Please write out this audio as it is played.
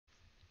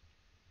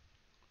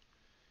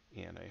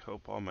And I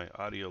hope all my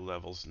audio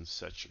levels and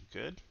such are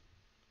good.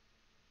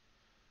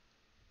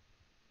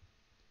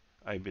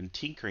 I've been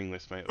tinkering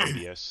with my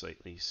OBS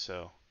lately,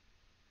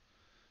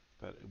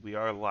 but we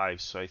are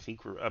live, so I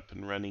think we're up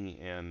and running,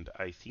 and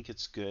I think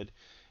it's good.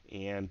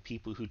 And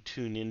people who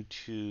tune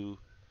into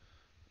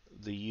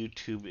the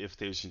YouTube, if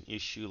there's an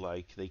issue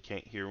like they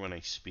can't hear when I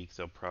speak,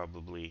 they'll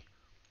probably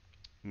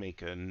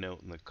make a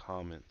note in the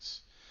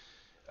comments.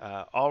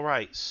 All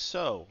right,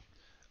 so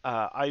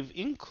I've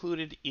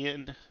included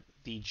in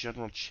the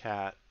general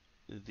chat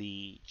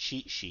the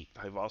cheat sheet.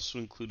 I've also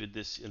included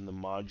this in the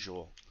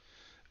module.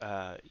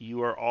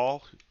 You are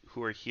all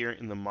who are here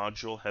in the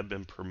module have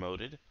been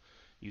promoted.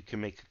 You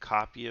can make a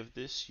copy of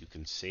this. You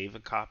can save a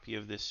copy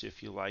of this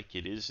if you like.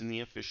 It is in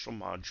the official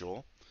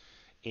module.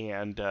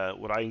 And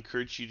what I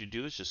encourage you to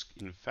do is just,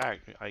 in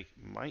fact, I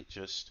might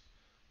just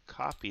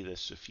copy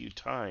this a few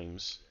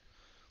times.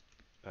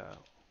 Uh,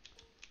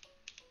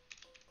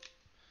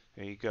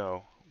 there you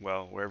go.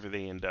 Well, wherever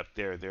they end up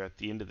there, they're at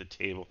the end of the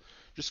table.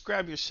 Just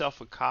grab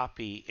yourself a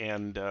copy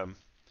and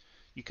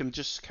you can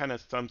just kind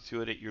of thumb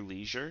through it at your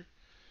leisure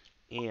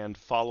and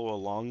follow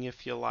along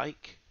if you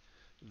like.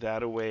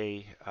 That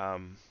way,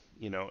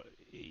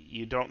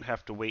 you don't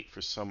have to wait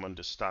for someone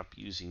to stop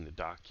using the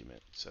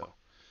document. So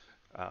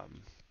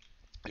um,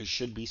 there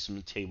should be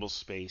some table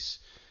space.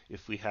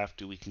 If we have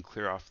to, we can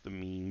clear off the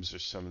memes or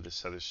some of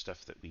this other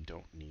stuff that we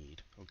don't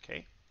need.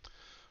 Okay?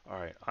 All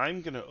right,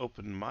 I'm going to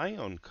open my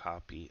own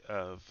copy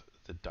of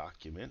the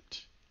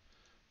document.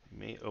 I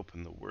may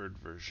open the Word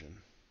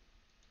version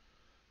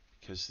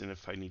because then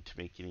if I need to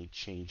make any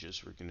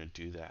changes, we're going to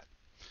do that.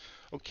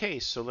 Okay,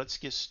 so let's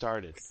get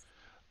started.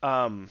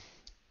 Um,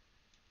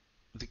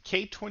 the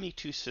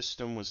K22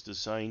 system was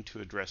designed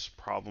to address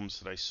problems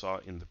that I saw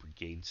in the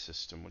Brigade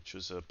system, which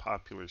was a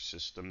popular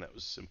system that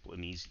was simple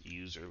and easy to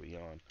use early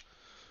on.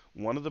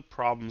 One of the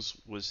problems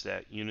was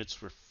that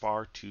units were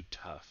far too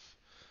tough.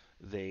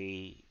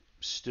 They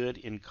stood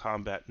in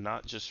combat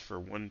not just for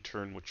one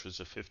turn, which was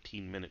a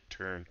 15-minute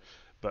turn,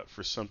 but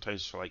for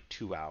sometimes for like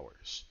 2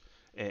 hours,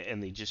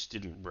 and they just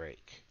didn't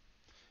break.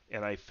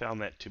 And I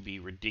found that to be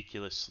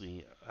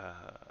ridiculously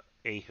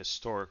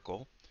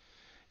ahistorical.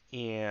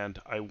 And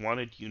I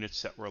wanted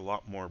units that were a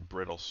lot more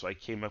brittle, so I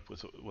came up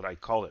with what I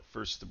called at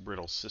first the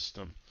brittle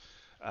system,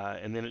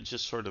 and then it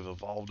just sort of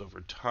evolved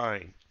over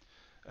time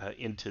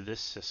into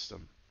this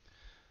system.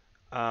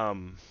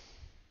 Um,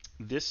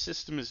 this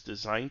system is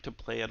designed to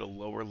play at a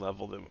lower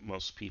level than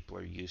most people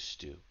are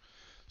used to.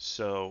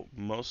 So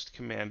most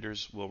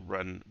commanders will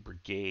run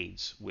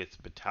brigades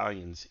with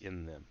battalions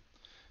in them.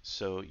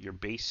 So your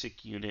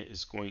basic unit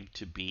is going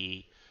to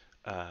be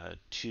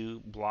 2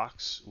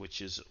 blocks,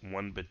 which is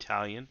 1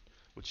 battalion,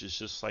 which is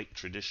just like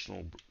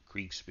traditional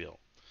Kriegspiel.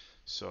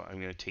 So I'm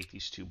going to take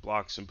these 2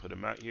 blocks and put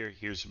them out here.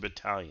 Here's a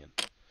battalion.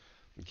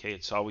 Okay,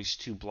 it's always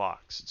 2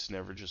 blocks. It's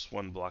never just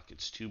 1 block,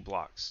 it's 2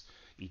 blocks.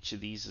 Each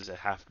of these is a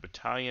half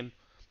battalion.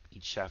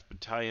 Each half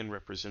battalion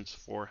represents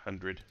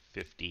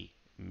 450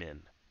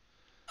 men.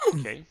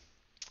 Okay,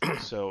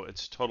 so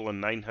it's a total of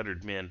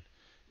 900 men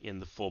in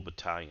the full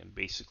battalion,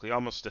 basically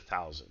almost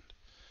 1,000.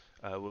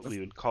 What we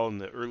would call in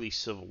the early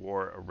Civil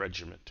War a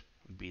regiment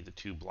would be the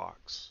 2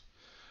 blocks.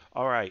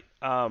 All right,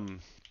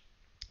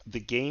 the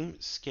game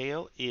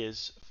scale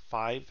is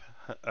 5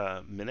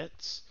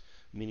 minutes,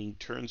 meaning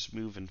turns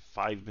move in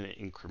 5-minute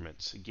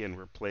increments. Again,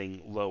 we're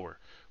playing lower.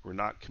 We're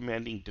not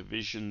commanding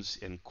divisions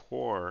and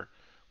corps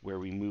where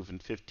we move in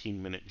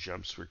 15-minute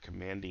jumps. We're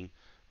commanding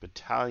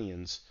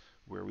battalions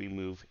where we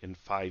move in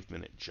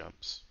 5-minute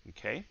jumps.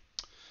 Okay?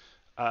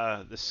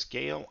 The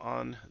scale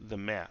on the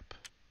map.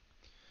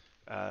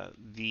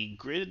 The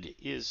grid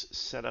is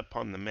set up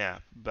on the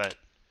map, but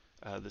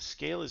the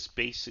scale is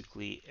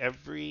basically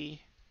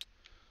every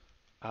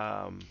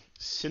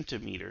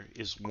centimeter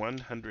is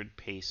 100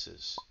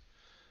 paces.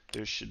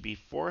 There should be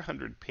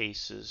 400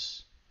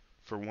 paces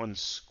for 1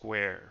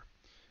 square.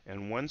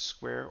 And 1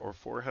 square or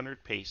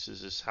 400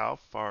 paces is how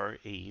far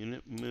a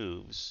unit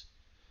moves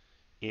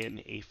in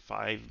a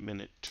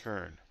 5-minute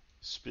turn.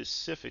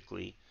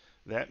 Specifically,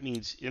 that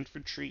means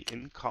infantry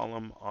in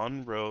column,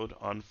 on road,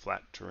 on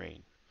flat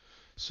terrain.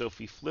 So if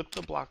we flip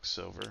the blocks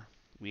over,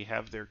 we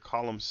have their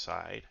column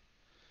side,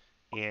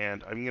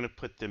 and I'm going to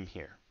put them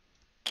here.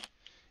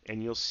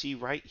 And you'll see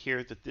right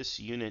here that this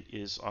unit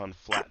is on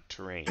flat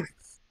terrain.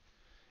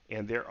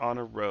 And they're on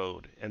a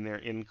road, and they're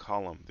in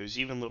column. There's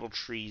even little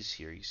trees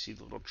here. You see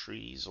the little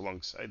trees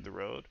alongside the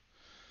road?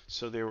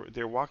 So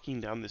they're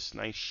walking down this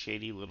nice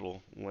shady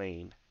little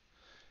lane.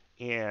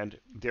 And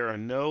there are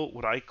no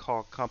what I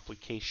call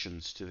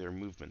complications to their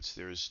movements.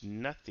 There is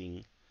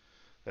nothing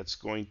that's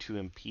going to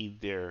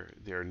impede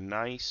their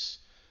nice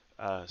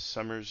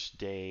summer's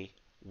day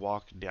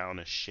walk down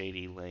a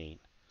shady lane.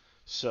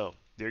 So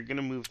they're going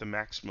to move the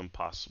maximum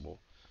possible,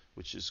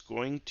 which is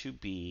going to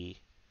be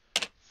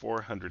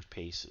 400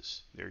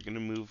 paces. They're going to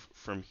move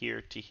from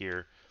here to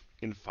here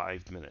in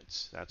 5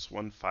 minutes. That's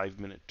one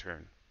 5-minute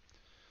turn.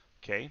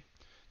 Okay?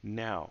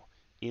 Now,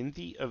 in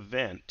the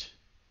event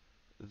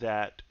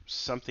that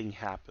something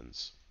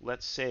happens,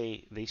 let's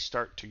say they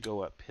start to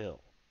go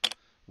uphill,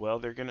 Well,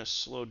 they're going to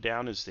slow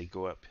down as they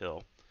go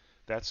uphill.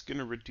 That's going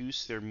to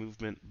reduce their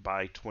movement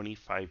by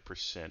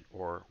 25%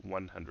 or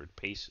 100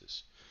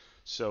 paces.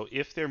 So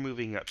if they're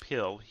moving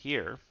uphill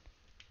here,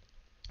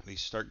 they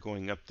start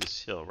going up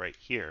this hill right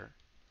here,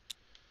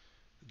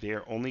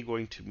 they're only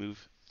going to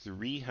move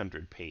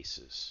 300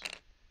 paces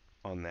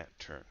on that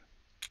turn.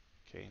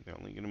 Okay, they're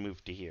only going to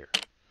move to here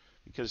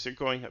because they're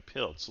going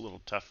uphill. It's a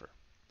little tougher.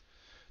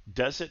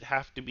 Does it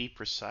have to be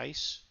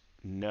precise?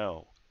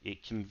 No,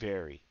 it can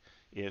vary.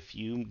 If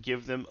you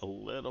give them a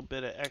little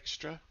bit of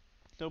extra,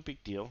 no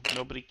big deal.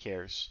 Nobody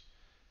cares.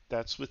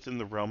 That's within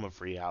the realm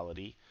of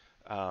reality.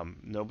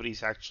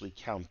 Nobody's actually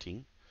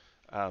counting.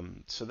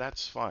 So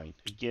that's fine.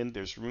 Again,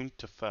 there's room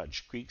to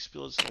fudge.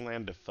 Kriegspiel is the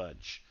land of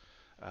fudge.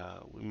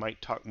 We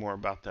might talk more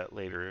about that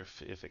later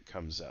if it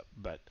comes up.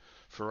 But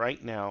for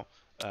right now,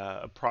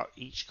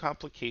 each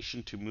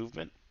complication to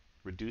movement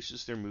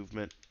reduces their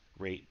movement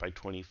rate by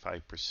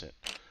 25%.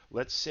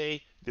 Let's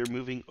say they're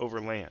moving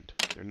over land.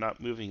 They're not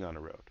moving on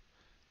a road.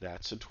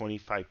 That's a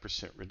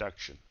 25%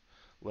 reduction.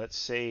 Let's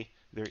say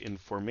they're in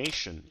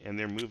formation and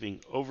they're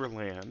moving over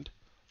land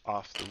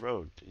off the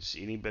road. Does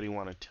anybody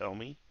want to tell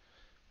me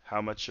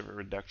how much of a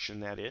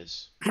reduction that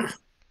is?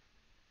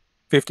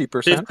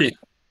 50%? 50.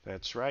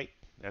 That's right.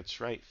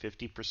 That's right.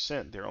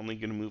 50%. They're only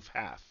going to move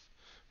half.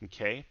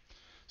 Okay?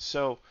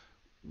 So,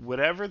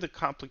 whatever the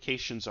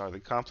complications are, the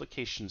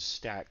complications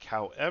stack.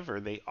 However,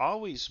 they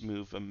always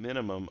move a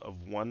minimum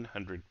of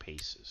 100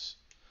 paces,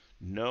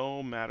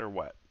 no matter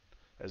what.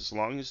 As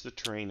long as the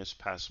terrain is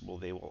passable,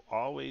 they will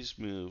always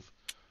move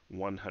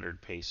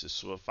 100 paces.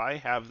 So, if I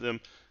have them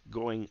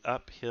going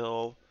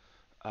uphill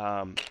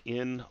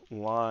in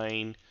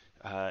line,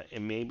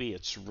 and maybe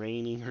it's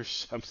raining or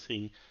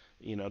something,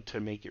 to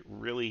make it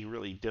really,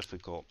 really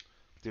difficult,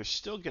 they're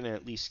still going to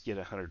at least get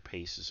 100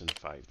 paces in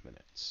 5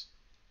 minutes,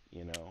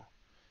 you know.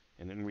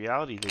 And in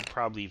reality, they'd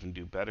probably even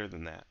do better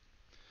than that.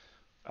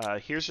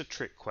 Here's a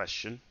trick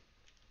question.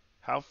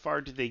 How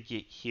far do they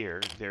get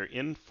here? They're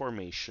in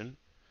formation.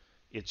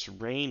 It's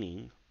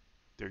raining.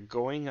 They're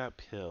going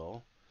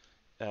uphill.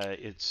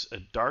 It's a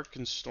dark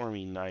and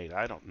stormy night.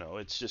 I don't know.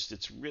 It's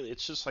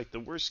just like the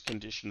worst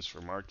conditions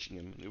for marching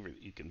and maneuver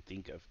that you can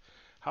think of.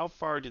 How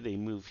far do they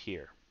move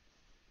here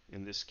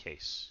in this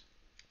case?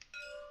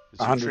 It's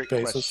a 100 trick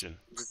paces. question.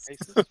 100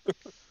 paces.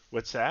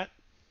 What's that?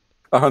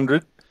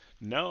 100?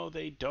 No,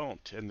 they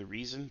don't. And the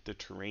reason, the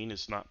terrain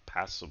is not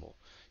passable.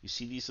 You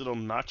see these little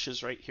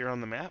notches right here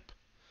on the map?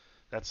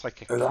 That's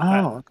like a cut.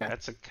 Oh, okay.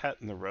 That's a cut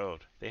in the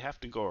road. They have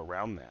to go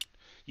around that.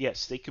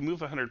 Yes, they can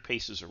move 100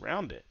 paces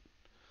around it,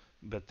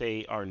 but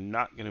they are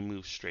not going to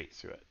move straight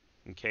through it.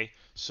 Okay?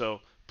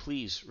 So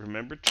please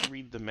remember to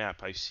read the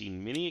map. I've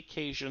seen many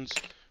occasions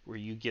where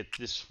you get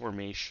this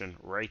formation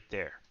right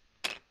there.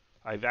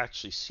 I've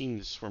actually seen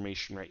this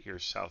formation right here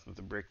south of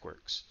the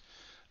brickworks.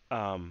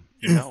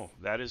 No,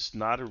 that is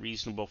not a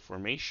reasonable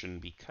formation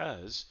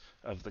because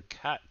of the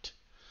cut.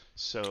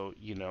 So,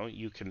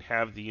 you can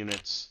have the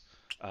units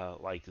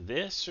like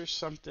this or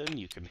something.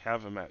 You can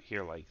have them out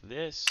here like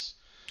this.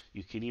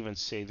 You can even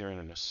say they're in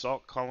an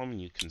assault column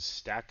and you can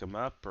stack them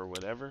up or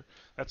whatever.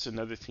 That's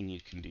another thing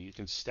you can do. You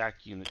can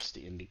stack units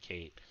to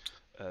indicate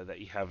that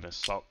you have an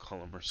assault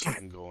column or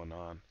something going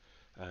on.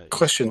 Is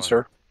Question, fine.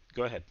 sir.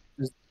 Go ahead.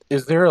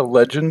 Is there a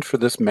legend for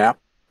this map?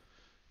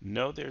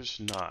 No, there's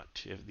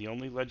not. If the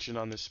only legend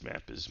on this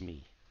map is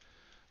me.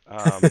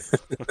 Um,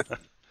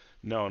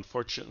 no,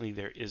 unfortunately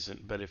there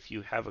isn't. But if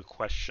you have a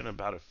question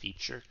about a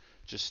feature,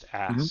 just Hmm.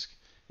 ask,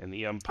 and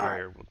the All right.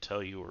 umpire will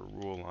tell you or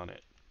rule on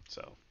it.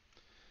 So,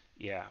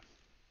 yeah,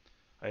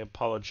 I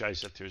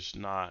apologize that there's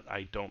not.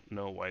 I don't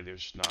know why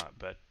there's not,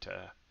 but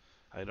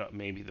I don't.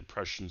 Maybe the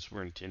Prussians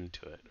weren't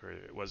into it, or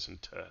it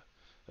wasn't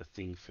a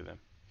thing for them.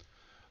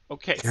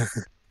 Okay,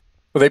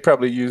 Well, they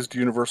probably used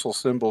universal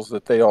symbols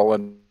that they all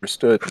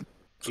understood.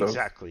 So,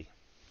 exactly.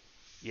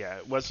 Yeah,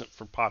 it wasn't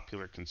for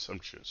popular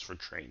consumption. It's for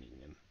training.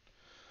 And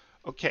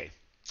okay,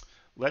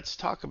 let's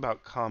talk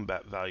about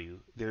combat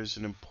value. There's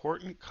an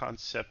important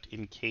concept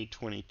in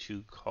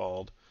K22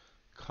 called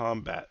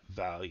combat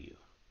value.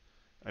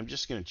 I'm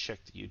just going to check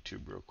the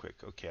YouTube real quick.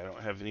 Okay, I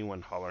don't have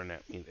anyone hollering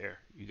at me there.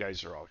 You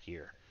guys are all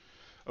here.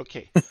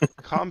 Okay,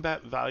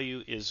 combat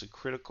value is a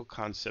critical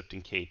concept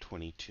in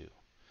K22.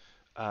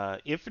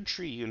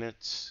 Infantry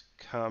units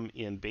come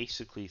in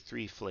basically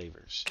three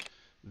flavors.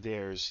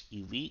 There's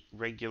elite,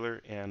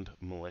 regular, and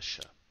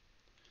militia.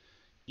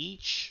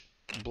 Each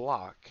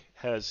block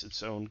has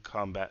its own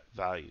combat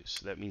value.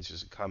 So that means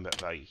there's a combat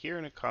value here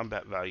and a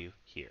combat value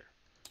here.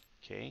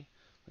 Okay,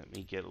 let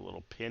me get a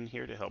little pin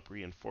here to help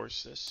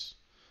reinforce this.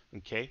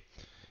 Okay,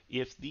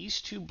 if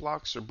these two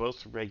blocks are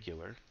both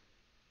regular,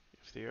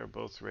 if they are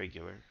both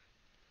regular,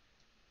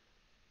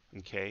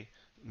 okay,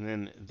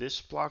 then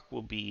this block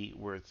will be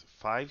worth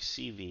 5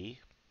 CV,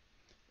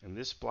 and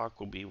this block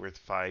will be worth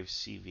 5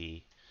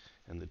 CV,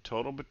 and the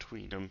total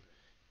between them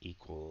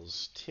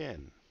equals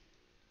 10.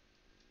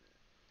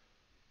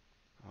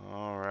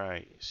 All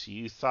right, so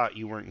you thought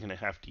you weren't going to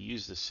have to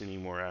use this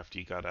anymore after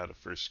you got out of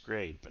first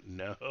grade, but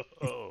no.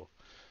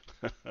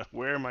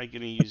 Where am I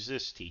going to use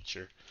this,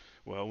 teacher?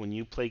 Well, when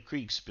you play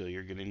Kriegspiel,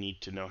 you're going to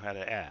need to know how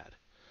to add.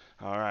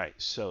 All right,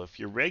 so if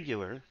you're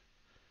regular,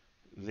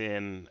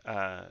 then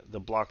the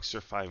blocks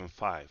are 5 and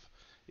 5.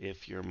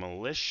 If you're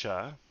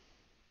militia,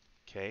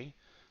 okay,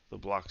 the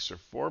blocks are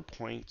 4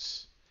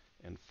 points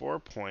and 4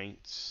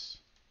 points,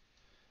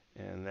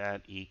 and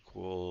that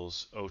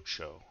equals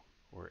ocho,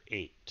 or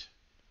 8.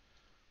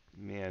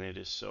 Man, it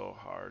is so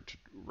hard to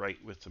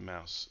write with the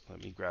mouse.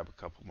 Let me grab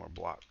a couple more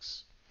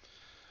blocks.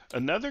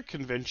 Another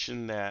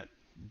convention that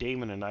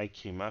Damon and I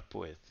came up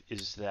with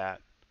is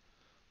that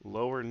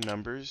lower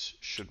numbers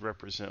should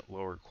represent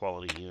lower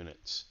quality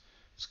units.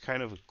 It's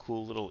kind of a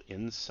cool little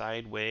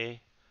inside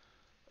way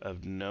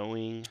of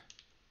knowing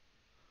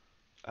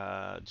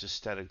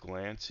just at a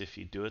glance, if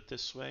you do it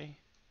this way,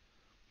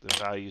 the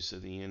values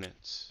of the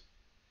units.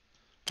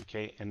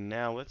 Okay, and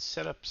now let's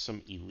set up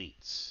some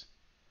elites.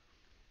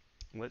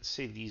 Let's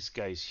say these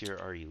guys here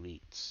are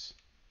elites.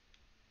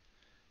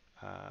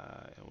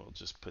 And we'll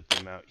just put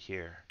them out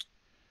here.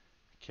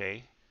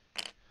 Okay,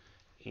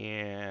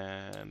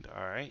 and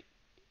all right,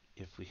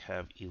 if we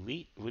have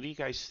elite, what do you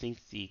guys think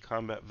the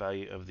combat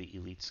value of the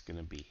elite's going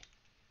to be?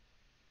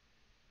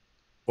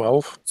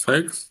 12.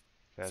 6.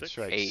 That's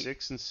right, 8.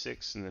 6 and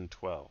 6 and then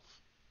 12.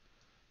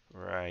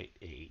 Right,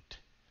 8.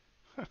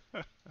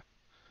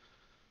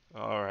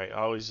 All right,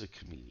 always a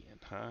comedian,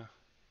 huh?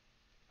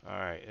 All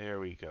right, there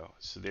we go.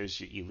 So there's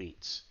your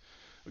elites.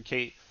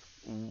 Okay,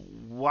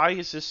 why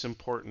is this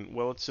important?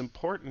 Well, it's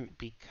important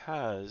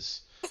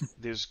because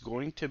there's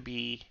going to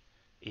be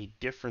a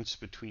difference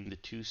between the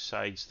two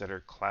sides that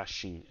are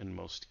clashing in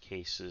most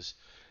cases,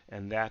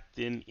 and that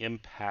then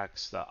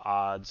impacts the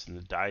odds and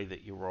the die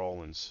that you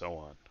roll and so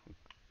on.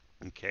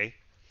 Okay?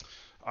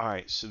 All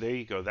right, so there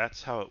you go.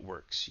 That's how it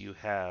works. You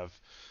have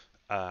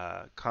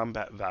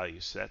combat value.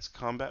 So that's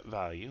combat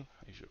value.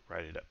 I should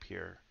write it up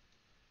here.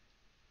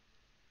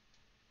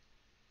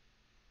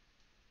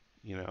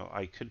 You know,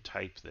 I could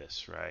type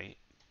this, right?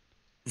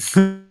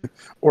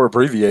 Or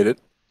abbreviate it.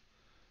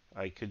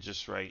 I could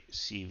just write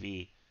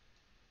CV,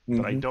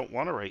 but I Hmm. don't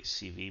want to write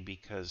CV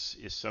because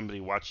is somebody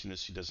watching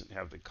this who doesn't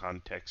have the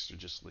context or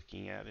just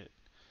looking at it,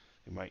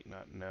 they might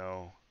not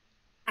know.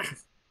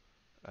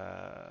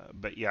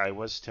 But yeah, I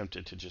was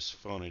tempted to just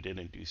phone it in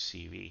and do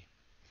CV.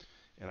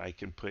 And I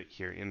can put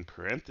here in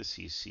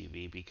parentheses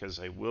CV because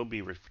I will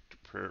be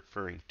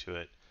referring to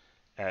it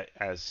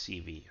as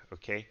CV.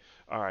 Okay?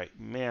 All right,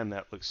 man,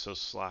 that looks so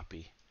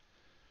sloppy.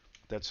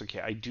 That's okay.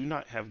 I do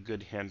not have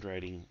good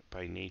handwriting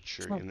by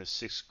nature. In the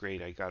sixth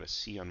grade, I got a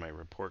C on my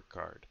report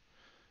card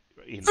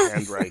in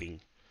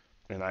handwriting.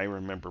 And I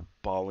remember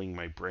bawling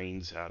my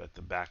brains out at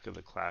the back of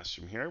the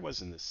classroom. Here I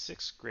was in the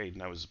sixth grade,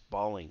 and I was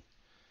bawling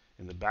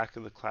in the back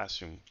of the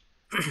classroom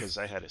because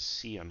I had a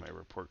C on my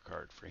report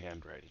card for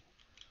handwriting.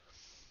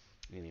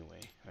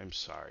 Anyway, I'm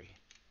sorry.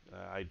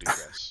 I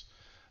digress.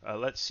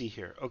 Let's see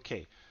here.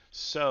 Okay,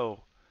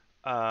 so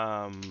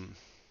um,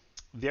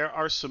 there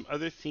are some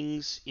other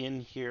things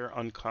in here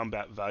on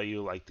combat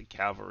value, like the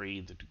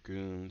cavalry, the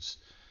dragoons,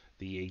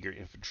 the Jaeger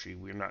infantry.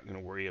 We're not going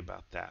to worry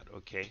about that,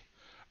 okay?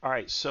 All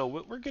right, so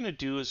what we're going to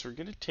do is we're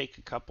going to take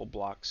a couple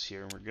blocks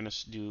here and we're going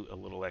to do a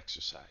little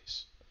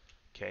exercise,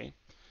 okay?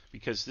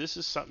 Because this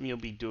is something you'll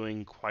be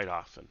doing quite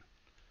often.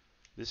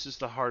 This is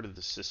the heart of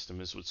the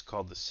system, is what's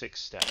called the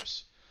 6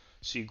 steps.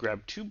 So you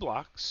grab 2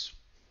 blocks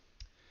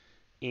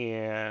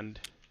and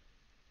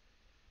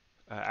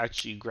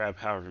actually you grab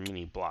however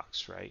many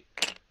blocks, right?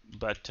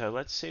 But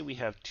let's say we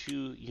have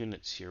 2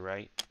 units here,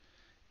 right?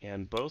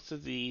 And both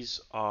of these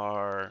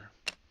are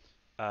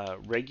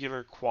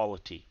regular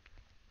quality.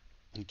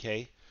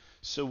 Okay?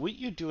 So what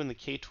you do in the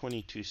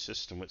K22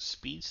 system, what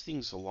speeds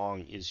things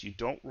along, is you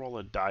don't roll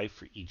a die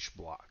for each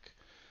block.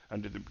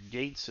 Under the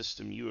brigade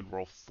system, you would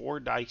roll 4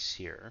 dice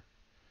here,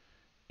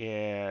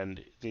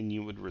 and then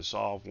you would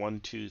resolve 1,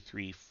 2,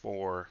 3,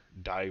 4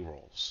 die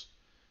rolls,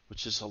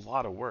 which is a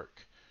lot of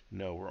work.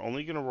 No, we're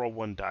only going to roll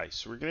 1 dice.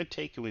 So we're going to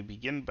take and we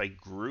begin by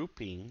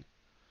grouping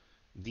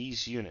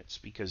these units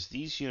because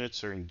these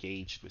units are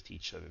engaged with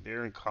each other.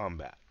 They're in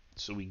combat.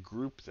 So we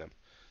group them.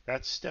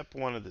 That's step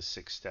 1 of the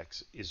 6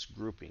 steps, is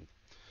grouping.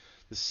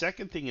 The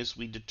second thing is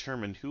we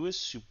determine who is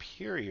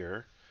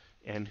superior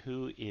and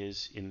who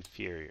is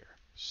inferior.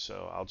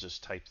 So I'll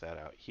just type that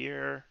out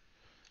here.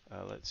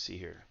 Let's see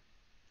here.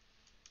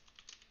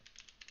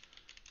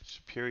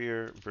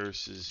 Superior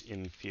versus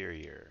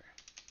inferior.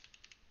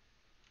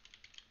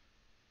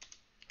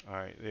 All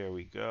right, there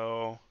we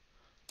go.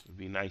 It would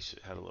be nice if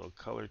it had a little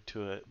color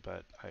to it,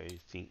 but I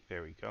think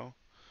there we go.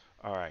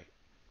 All right,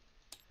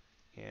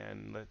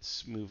 and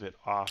let's move it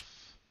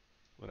off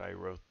what I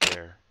wrote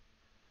there.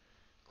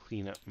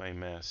 Clean up my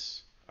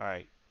mess. All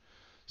right,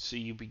 so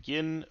you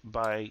begin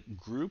by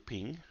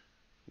grouping,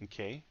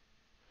 okay?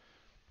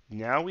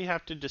 Now we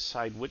have to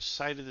decide which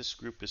side of this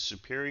group is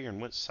superior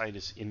and which side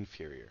is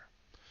inferior.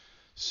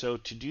 So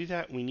to do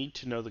that, we need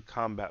to know the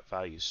combat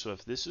values. So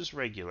if this is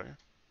regular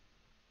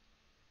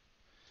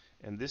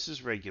and this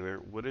is regular,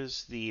 what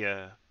is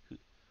the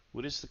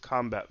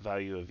combat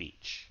value of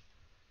each?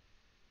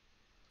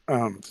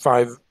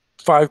 5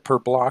 per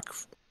block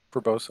for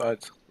both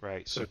sides.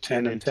 Right, So so 10 10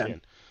 and and 10.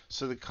 10.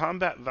 So the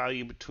combat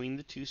value between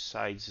the two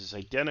sides is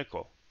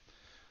identical.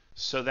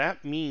 So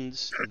that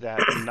means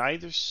that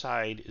neither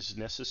side is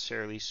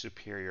necessarily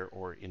superior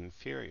or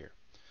inferior.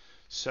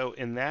 So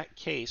in that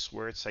case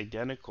where it's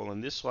identical,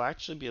 and this will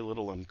actually be a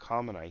little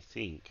uncommon, I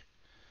think,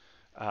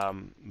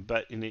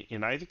 but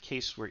in either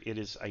case where it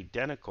is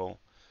identical,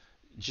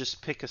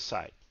 just pick a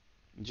side.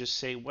 Just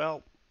say,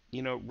 well,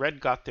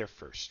 red got there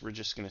first. We're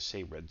just going to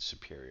say red's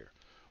superior.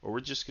 Or we're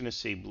just going to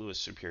say blue is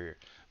superior.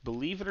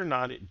 Believe it or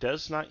not, it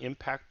does not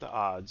impact the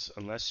odds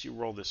unless you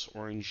roll this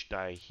orange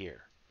die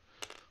here.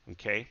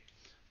 Okay?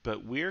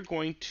 But we're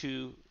going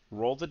to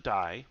roll the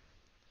die,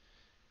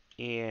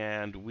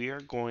 and we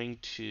are going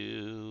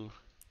to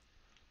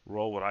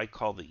roll what I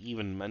call the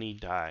even money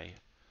die,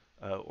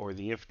 or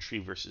the infantry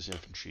versus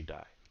infantry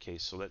die. Okay,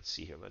 so let's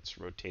see here. Let's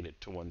rotate it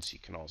to one so you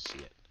can all see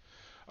it.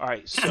 All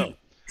right, so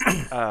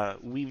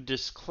we've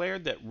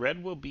declared that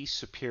red will be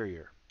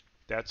superior.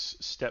 That's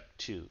step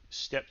 2.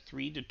 Step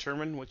 3,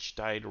 determine which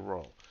die to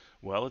roll.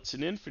 Well, it's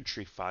an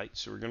infantry fight,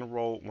 so we're going to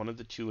roll one of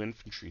the 2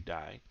 infantry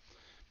die.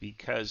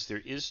 Because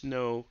there is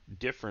no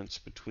difference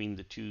between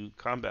the 2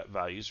 combat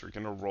values, we're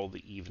going to roll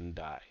the even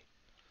die.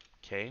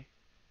 Okay?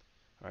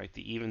 All right,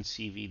 the even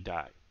CV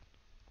die.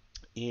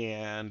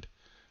 And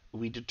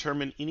we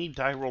determine any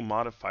die roll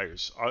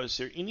modifiers. Is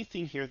there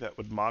anything here that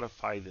would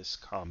modify this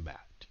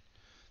combat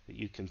that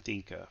you can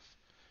think of?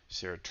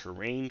 Is there a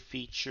terrain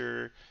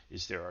feature?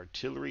 Is there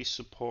artillery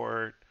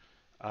support?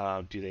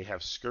 Do they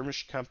have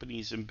skirmish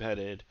companies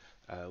embedded?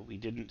 We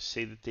didn't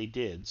say that they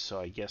did, so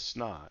I guess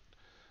not.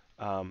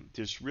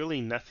 There's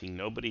really nothing.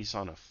 Nobody's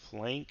on a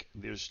flank.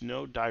 There's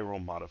no die roll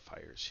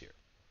modifiers here.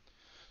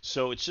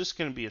 So it's just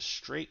going to be a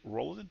straight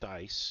roll of the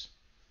dice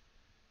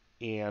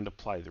and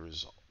apply the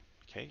result.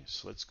 Okay,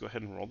 so let's go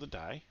ahead and roll the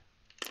die.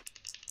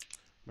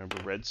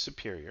 Remember, red's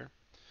superior.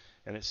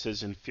 And it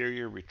says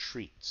inferior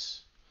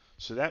retreats.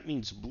 So that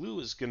means blue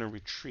is going to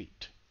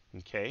retreat.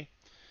 Okay,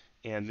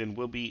 and then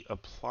we'll be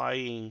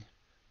applying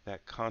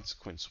that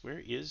consequence. Where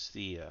is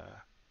the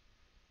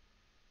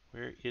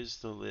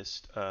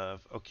list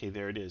of, okay,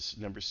 there it is,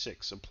 number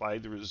 6, apply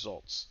the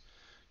results.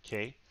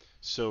 Okay,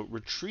 so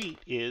retreat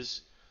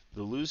is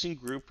the losing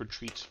group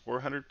retreats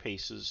 400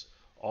 paces.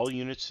 All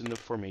units in the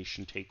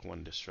formation take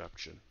 1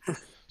 disruption. So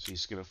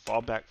he's going to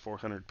fall back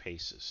 400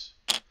 paces.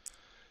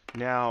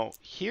 Now,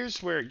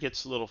 here's where it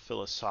gets a little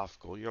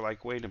philosophical. You're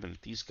like, wait a minute,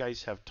 these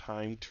guys have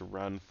time to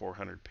run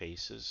 400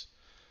 paces?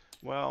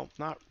 Well,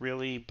 not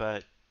really,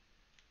 but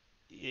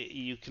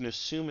you can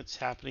assume it's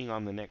happening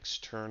on the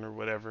next turn or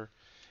whatever.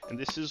 And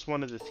this is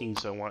one of the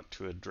things I want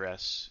to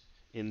address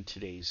in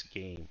today's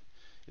game,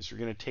 is we're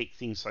going to take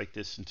things like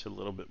this into a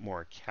little bit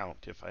more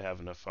account if I have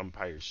enough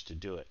umpires to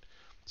do it.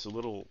 It's a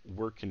little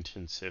work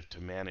intensive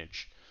to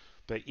manage.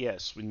 But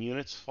yes, when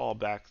units fall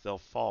back, they'll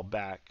fall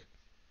back.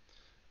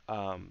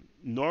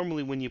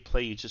 Normally when you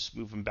play, you just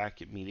move them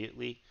back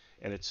immediately,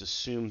 and it's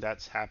assumed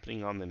that's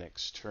happening on the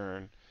next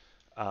turn.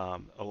 A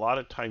lot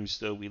of times,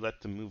 though, we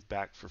let them move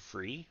back for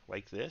free,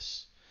 like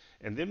this,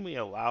 and then we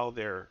allow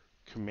their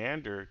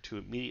commander to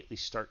immediately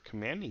start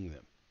commanding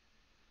them,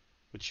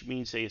 which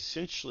means they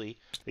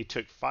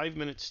took 5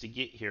 minutes to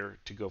get here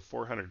to go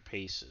 400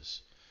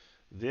 paces.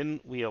 Then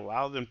we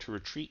allow them to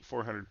retreat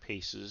 400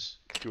 paces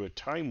through a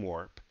time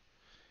warp,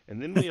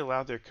 and then we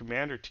allow their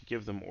commander to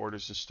give them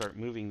orders and start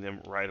moving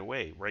them right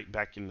away, right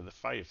back into the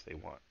fight if they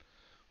want.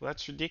 Well,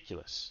 that's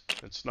ridiculous.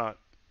 That's not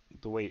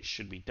the way it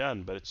should be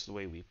done, but it's the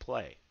way we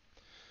play.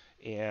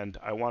 And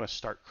I want to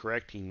start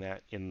correcting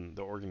that in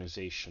the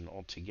organization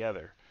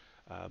altogether.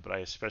 But I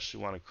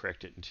especially want to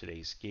correct it in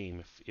today's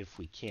game if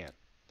we can.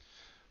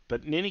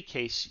 But in any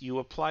case, you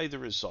apply the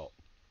result.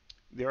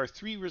 There are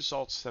 3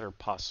 results that are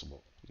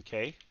possible.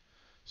 Okay?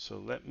 So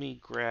let me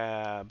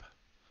grab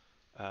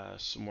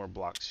some more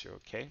blocks here.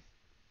 Okay?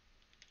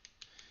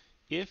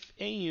 If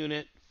a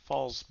unit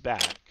falls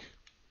back,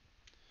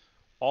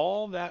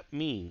 all that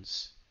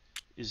means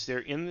is they're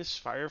in this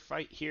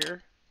firefight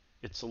here.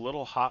 It's a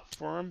little hot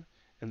for them,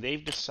 and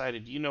they've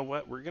decided, you know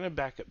what, we're going to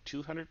back up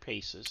 200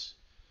 paces,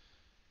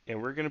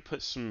 and we're going to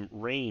put some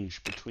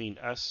range between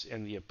us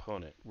and the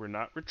opponent. We're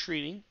not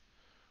retreating.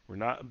 We're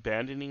not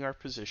abandoning our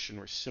position.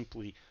 We're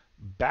simply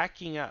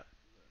backing up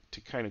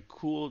to kind of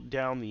cool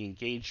down the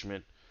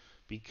engagement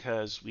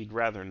because we'd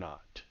rather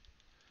not,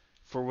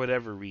 for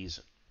whatever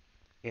reason.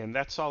 And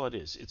that's all it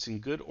is. It's in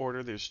good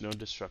order. There's no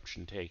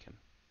disruption taken.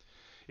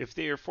 If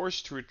they are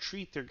forced to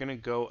retreat, they're going to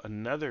go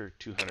another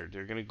 200.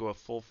 They're going to go a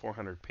full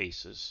 400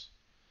 paces.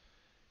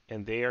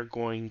 And they are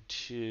going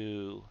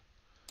to,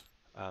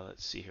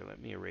 let's see here,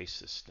 let me erase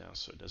this now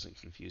so it doesn't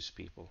confuse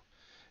people.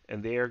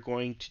 And they are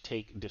going to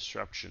take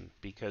disruption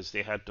because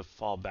they had to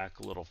fall back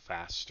a little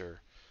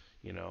faster,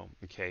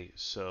 Okay,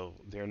 so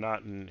they're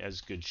not in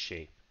as good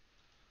shape.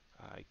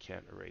 I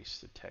can't erase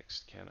the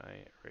text. Can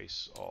I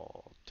erase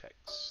all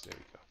text? There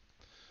we go.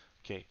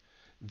 Okay.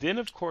 Then,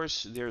 of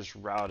course, there's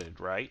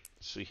routed, right?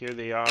 So here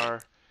they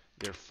are.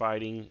 They're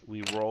fighting.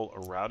 We roll a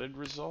routed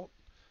result.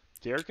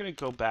 They're going to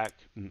go back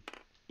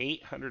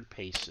 800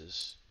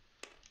 paces.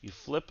 You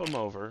flip them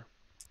over,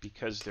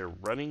 because they're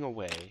running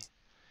away,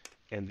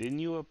 and then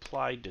you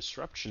apply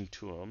disruption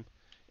to them,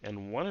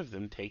 and one of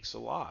them takes a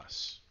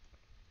loss.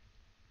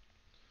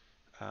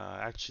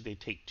 Actually, they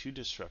take 2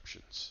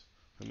 disruptions.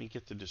 Let me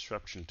get the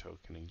disruption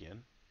token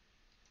again.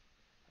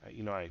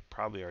 I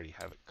probably already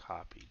have it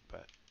copied,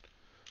 but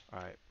all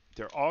right.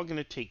 They're all going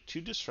to take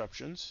 2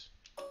 disruptions,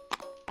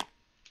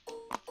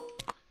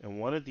 and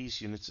one of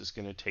these units is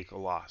going to take a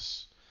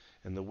loss.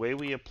 And the way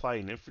we apply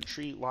an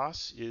infantry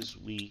loss is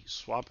we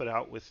swap it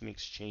out with an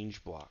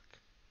exchange block.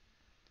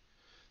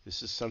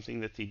 This is something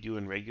that they do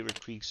in regular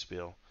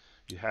Kriegspiel.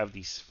 You have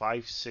these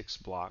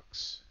 5-6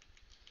 blocks.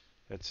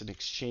 That's an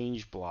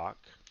exchange block,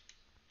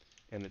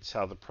 and it's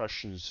how the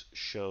Prussians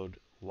showed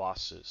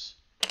losses.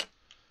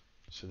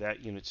 So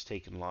that unit's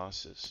taken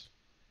losses.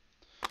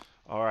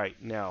 All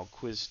right, now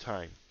quiz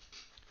time.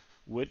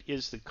 What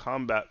is the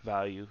combat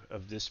value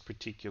of this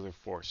particular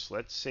force?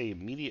 Let's say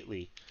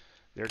immediately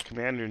their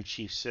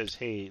commander-in-chief says,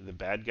 hey, the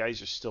bad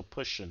guys are still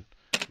pushing.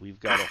 We've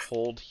got to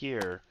hold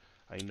here.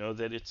 I know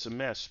that it's a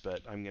mess,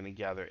 but I'm going to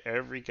gather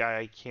every guy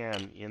I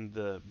can in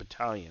the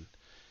battalion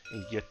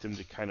and get them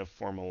to kind of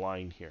form a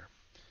line here.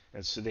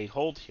 And so they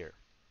hold here.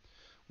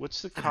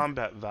 What's the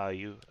combat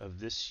value of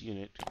this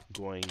unit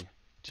going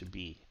to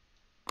be?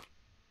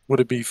 Would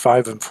it be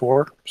 5 and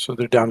 4? So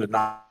they're down to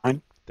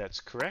 9.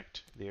 That's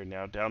correct. They are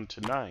now down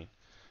to 9.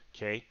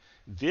 Okay.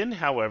 Then,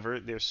 however,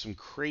 there's some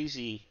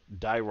crazy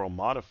die roll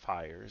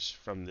modifiers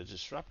from the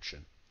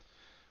disruption.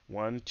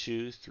 1,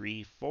 2,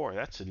 3, 4.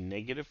 That's a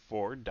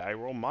 -4 die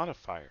roll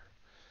modifier.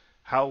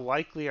 How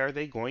likely are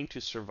they going to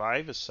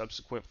survive a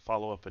subsequent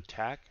follow-up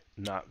attack?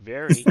 Not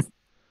very,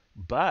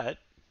 but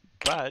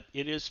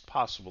it is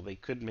possible they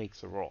could make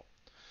the roll.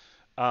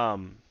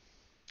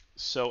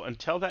 So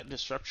until that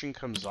disruption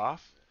comes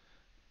off,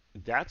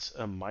 that's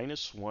a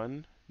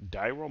 -1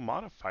 die roll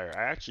modifier.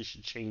 I actually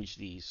should change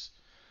these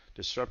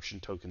disruption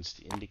tokens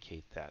to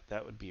indicate that.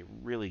 That would be a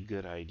really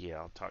good idea.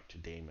 I'll talk to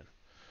Damon.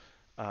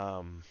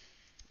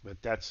 But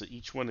that's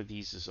each one of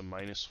these is a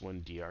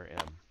 -1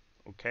 DRM.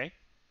 Okay?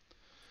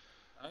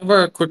 I have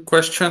a quick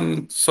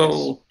question. Yes.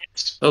 So,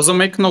 does it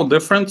make no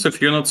difference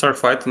if units are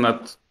fighting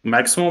at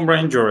maximum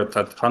range or at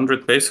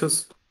 100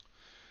 paces?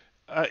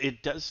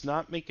 It does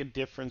not make a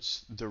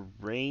difference the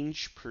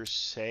range per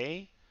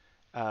se,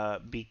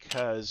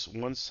 because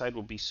one side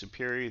will be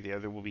superior, the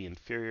other will be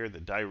inferior. The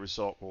die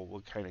result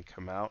will kind of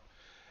come out.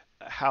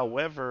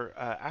 However,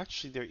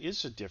 actually, there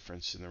is a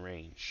difference in the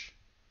range.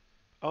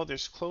 Oh,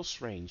 there's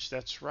close range.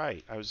 That's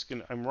right.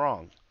 I'm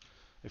wrong.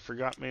 I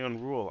forgot my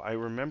own rule. I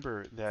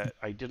remember that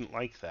I didn't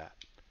like that.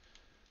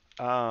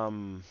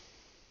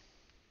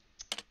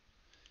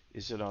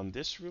 Is it on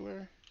this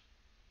ruler?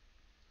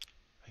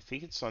 I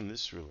think it's on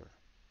this ruler.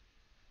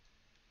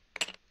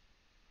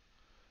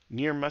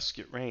 Near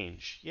musket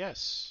range.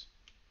 Yes,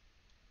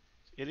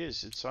 it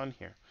is. It's on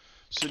here.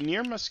 So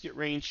near musket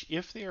range,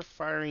 if they are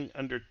firing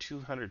under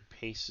 200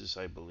 paces,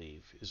 I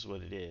believe, is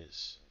what it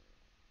is.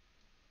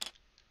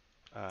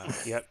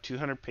 Yep,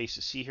 200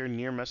 paces. See here,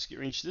 near musket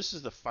range. This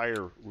is the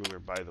fire ruler,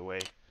 by the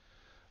way.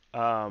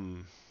 Or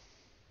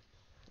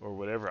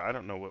whatever. I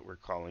don't know what we're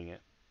calling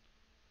it.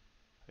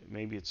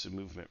 Maybe it's a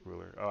movement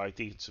ruler. Oh, I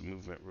think it's a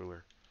movement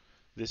ruler.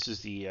 This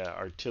is the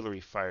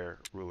artillery fire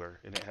ruler,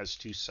 and it has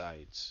 2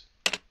 sides.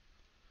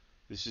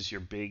 This is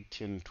your big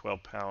 10,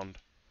 12 pound.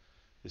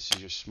 This is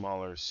your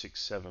smaller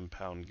 6, 7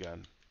 pound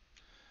gun.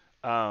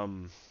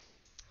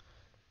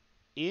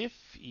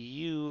 If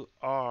you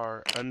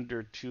are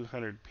under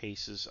 200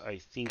 paces, I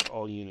think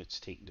all units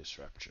take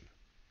disruption.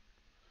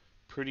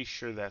 Pretty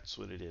sure that's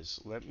what it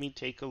is. Let me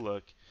take a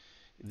look.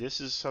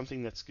 This is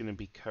something that's going to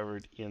be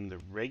covered in the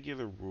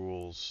regular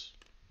rules.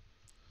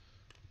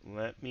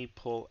 Let me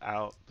pull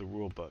out the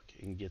rule book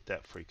and get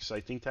that for you, because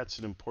I think that's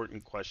an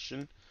important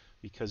question,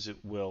 because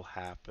it will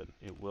happen.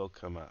 It will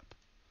come up.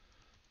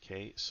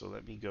 Okay, so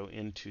let me go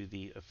into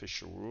the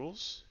official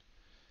rules,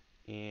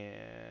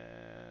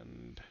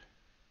 and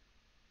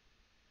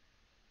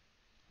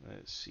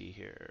let's see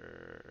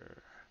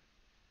here.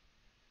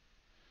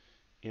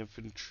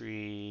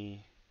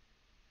 Infantry.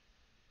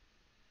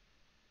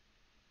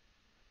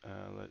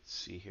 Let's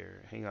see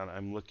here. Hang on,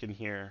 I'm looking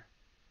here.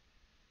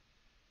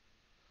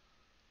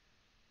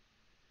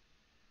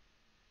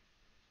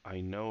 I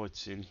know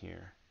it's in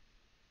here.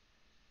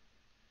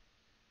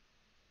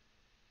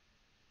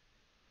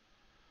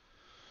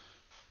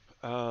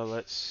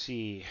 Let's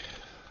see.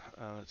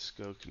 Let's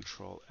go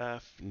Control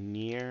F.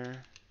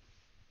 Near.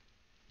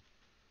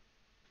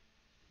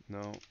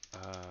 No.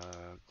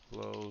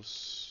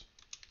 Close.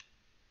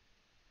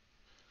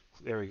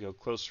 There we go.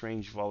 Close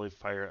range volley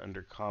fire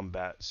under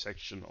combat,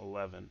 section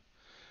 11.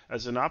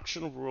 As an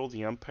optional rule,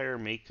 the umpire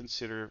may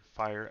consider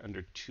fire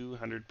under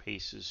 200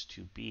 paces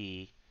to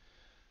be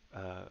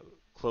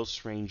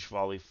close range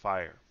volley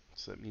fire.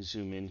 So let me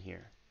zoom in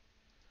here.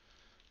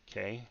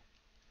 Okay.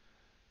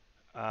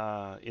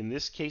 In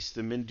this case,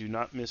 the men do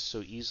not miss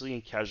so easily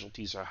and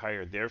casualties are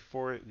higher.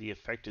 Therefore, the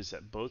effect is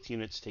that both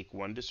units take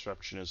 1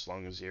 disruption as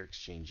long as they're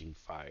exchanging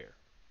fire.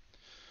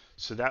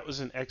 So that was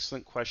an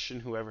excellent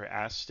question, whoever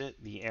asked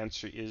it. The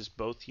answer is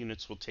both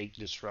units will take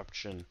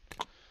disruption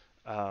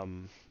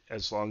um,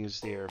 as long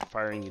as they are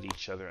firing at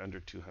each other under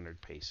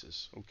 200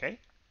 paces. Okay?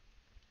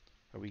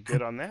 Are we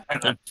good on that?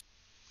 Okay.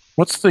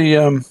 What's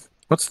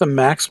the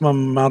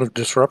maximum amount of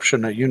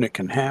disruption a unit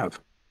can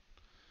have?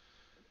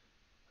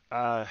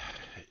 Uh,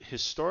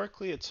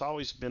 Historically, it's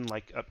always been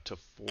like up to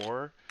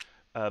 4.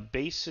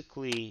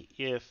 Basically,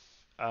 if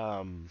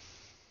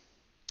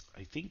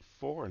I think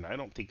 4, and I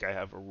don't think I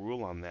have a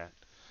rule on that.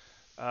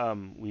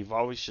 We've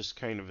always just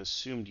kind of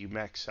assumed you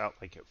max out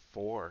like at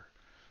 4.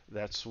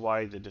 That's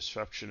why the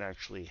disruption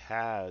actually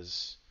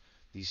has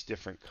these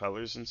different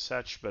colors and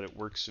such, but it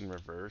works in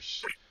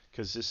reverse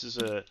because this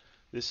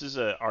is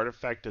a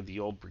artifact of the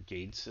old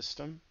brigade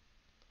system.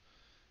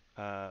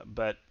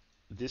 But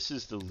this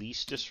is the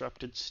least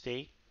disrupted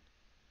state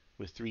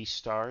with 3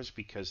 stars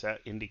because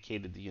that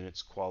indicated the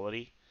unit's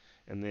quality,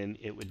 and then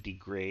it would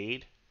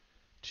degrade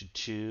to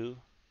 2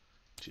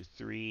 to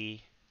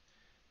 3,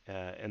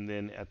 and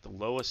then at the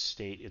lowest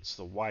state it's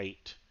the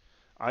white.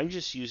 I'm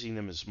just using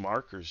them as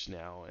markers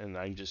now, and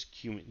I'm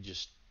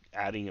just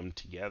adding them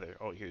together.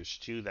 Oh, here's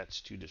 2.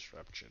 That's 2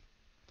 disruption.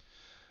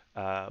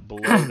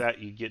 Below that,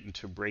 you get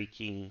into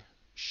breaking,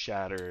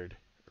 shattered,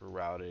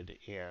 routed,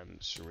 and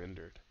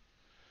surrendered.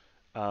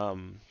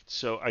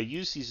 So I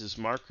use these as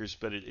markers,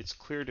 but it's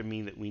clear to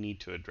me that we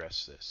need to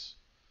address this.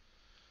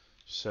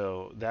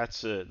 So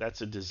that's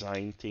a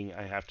design thing.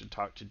 I have to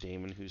talk to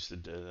Damon, who's the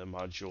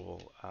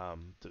module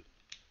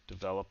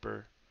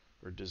developer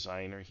or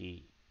designer.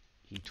 He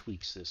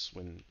tweaks this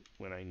when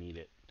I need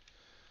it,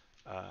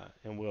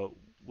 and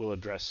we'll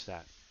address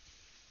that.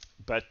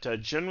 But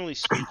generally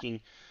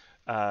speaking,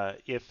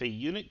 if a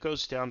unit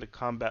goes down to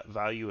combat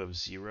value of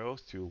 0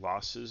 through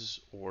losses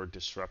or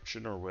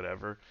disruption or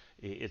whatever,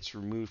 it's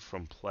removed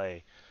from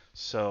play.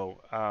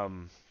 So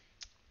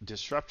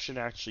disruption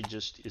actually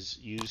just is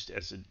used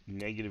as a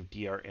negative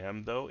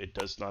DRM, though. It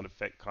does not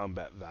affect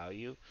combat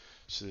value.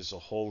 So there's a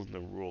hole in the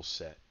rule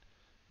set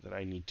that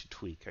I need to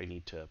tweak. I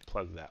need to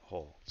plug that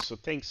hole. So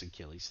thanks,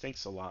 Achilles.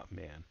 Thanks a lot,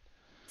 man.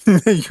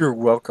 You're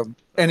welcome.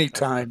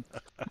 Anytime.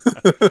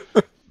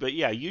 But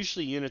yeah,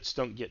 usually units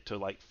don't get to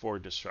like 4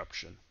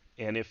 disruption.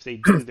 And if they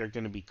do, they're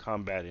going to be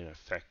combat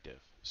ineffective.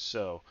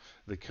 So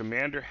the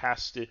commander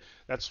has to.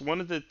 That's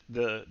one of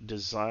the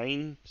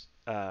design.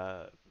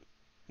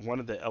 One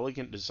of the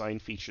elegant design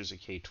features of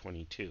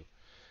K22.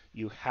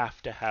 You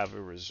have to have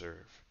a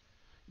reserve.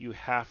 You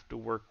have to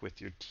work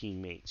with your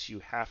teammates. You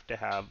have to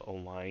have a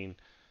line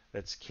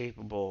that's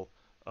capable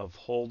of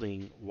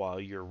holding while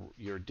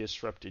your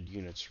disrupted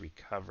units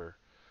recover.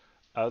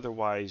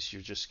 Otherwise,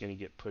 you're just going to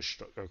get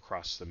pushed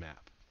across the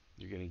map.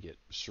 You're going to get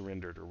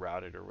surrendered or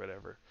routed or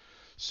whatever.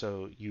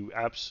 So you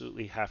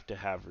absolutely have to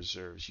have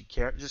reserves. You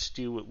can't just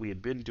do what we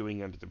had been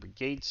doing under the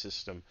brigade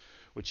system,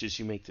 which is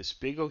you make this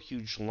big,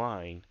 huge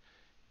line,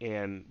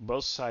 and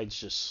both sides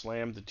just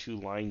slam the 2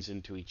 lines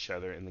into each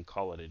other and then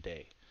call it a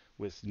day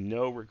with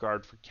no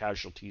regard for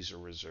casualties or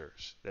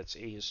reserves. That's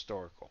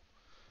ahistorical.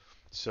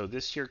 So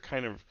this here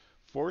kind of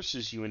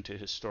forces you into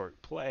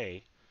historic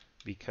play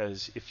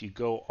because if you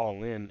go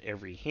all in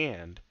every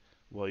hand,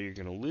 well, you're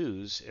going to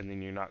lose, and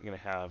then you're not going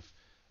to have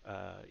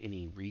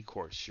any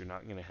recourse. You're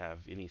not going to have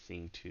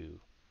anything to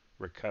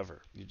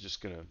recover. You're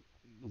just going to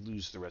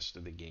lose the rest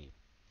of the game.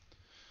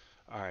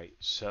 All right,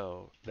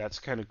 so that's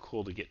kind of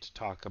cool to get to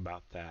talk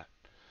about that.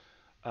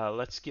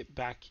 Let's get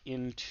back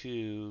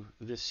into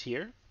this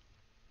here.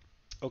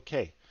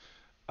 Okay.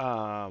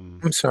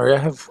 I'm sorry, I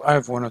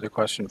have one other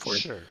question for you.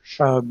 Sure,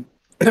 sure. Um,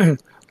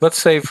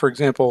 let's say, for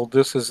example,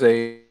 this is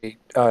a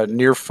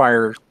near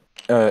fire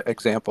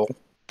example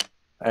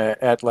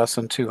at less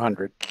than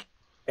 200,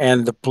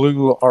 and the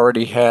blue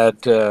already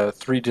had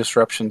 3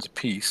 disruptions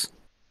apiece.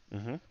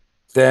 Mm-hmm.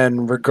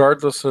 Then,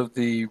 regardless of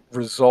the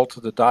result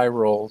of the die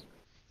roll,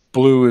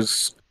 blue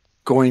is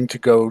going to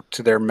go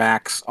to their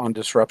max on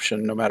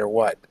disruption no matter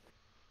what.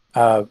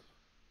 But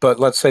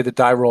let's say the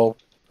die roll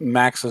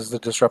maxes the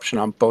disruption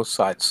on both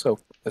sides, so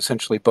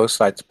essentially both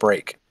sides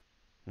break.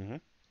 Mm-hmm.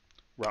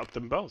 Route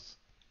them both.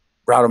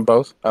 Route them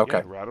both? Yeah,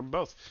 Okay. route them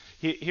both.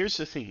 Here's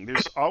the thing.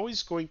 There's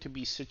always going to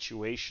be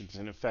situations,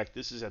 and in fact,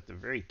 this is at the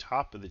very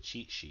top of the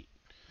cheat sheet.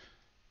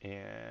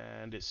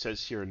 And it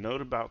says here, a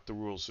note about the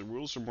rules. The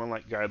rules are more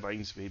like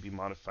guidelines, may be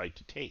modified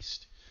to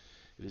taste.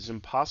 It is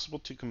impossible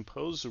to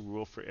compose a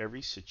rule for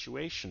every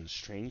situation.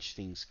 Strange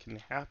things can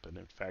happen.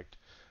 In fact,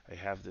 I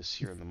have this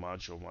here in the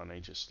module one. I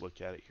just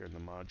look at it here in the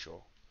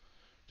module.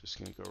 Just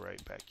going to go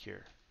right back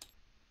here.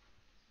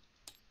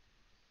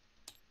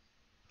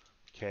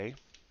 Okay.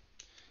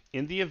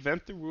 In the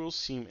event the rules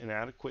seem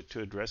inadequate to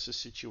address a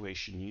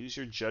situation, use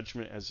your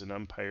judgment as an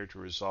umpire to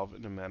resolve it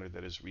in a manner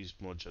that is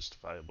reasonable and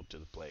justifiable to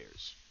the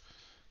players.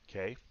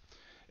 Okay?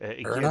 Fair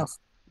Again, enough.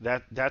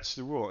 that's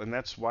the rule, and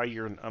that's why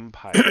you're an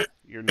umpire.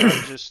 You're not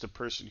just a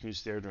person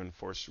who's there to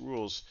enforce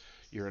rules.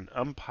 You're an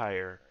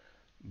umpire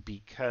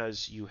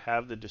because you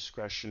have the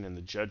discretion and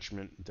the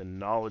judgment, the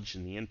knowledge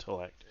and the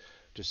intellect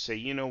to say,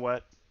 you know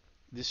what,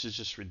 this is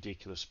just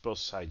ridiculous. Both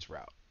sides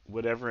route,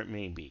 whatever it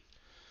may be.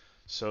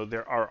 So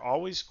there are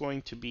always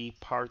going to be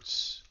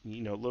parts,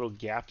 little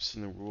gaps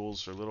in the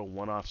rules or little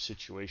one-off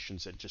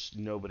situations that just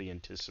nobody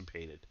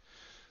anticipated.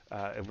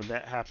 And when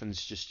that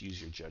happens, just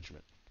use your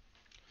judgment.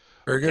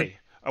 Very good. Okay,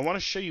 I want to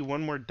show you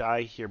one more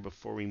die here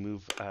before we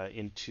move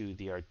into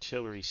the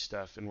artillery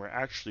stuff, and we're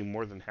actually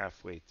more than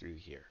halfway through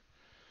here.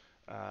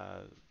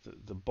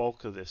 The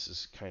bulk of this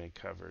is kind of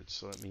covered,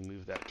 so let me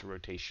move that to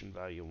rotation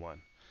value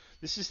 1.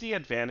 This is the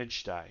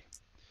advantage die.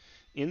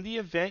 In the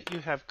event you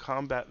have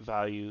combat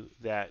value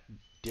that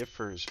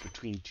differs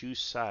between two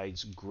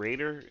sides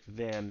greater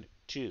than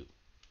 2,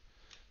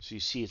 so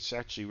you see it's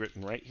actually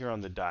written right here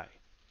on the die.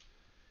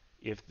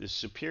 If the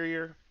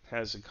superior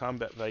has a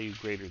combat value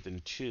greater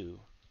than 2,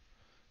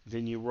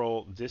 then you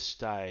roll this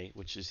die,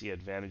 which is the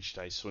advantage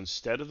die. So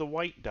instead of the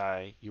white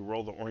die, you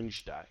roll the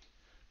orange die.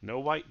 No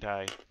white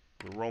die,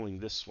 we're rolling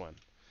this one.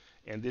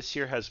 And this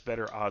here has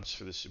better odds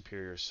for the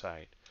superior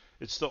side.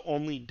 It's the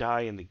only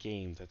die in the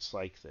game that's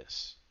like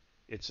this.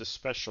 It's a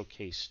special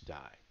case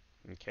die.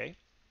 Okay?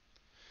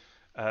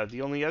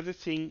 The only other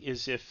thing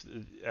is if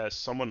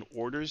someone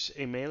orders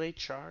a melee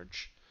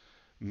charge,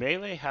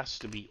 melee has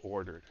to be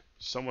ordered.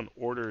 Someone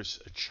orders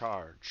a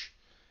charge.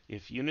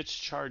 If units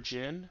charge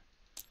in,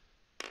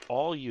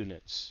 all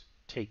units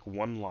take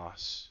 1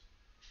 loss.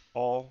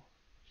 All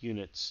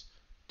units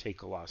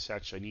take a loss.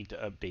 Actually, I need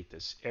to update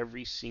this.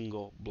 Every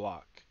single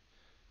block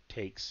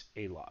takes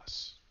a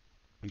loss.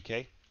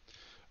 Okay?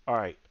 All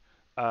right.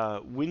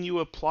 When you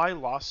apply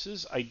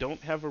losses, I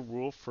don't have a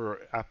rule for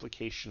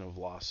application of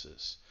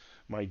losses.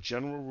 My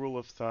general rule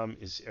of thumb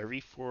is every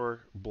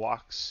 4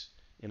 blocks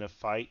in a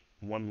fight,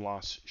 1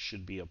 loss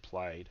should be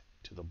applied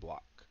to the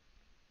block.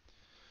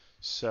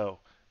 So,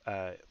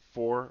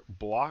 4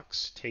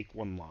 blocks take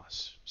 1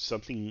 loss.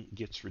 Something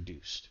gets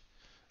reduced.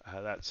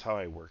 That's how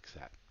I work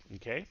that.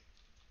 Okay?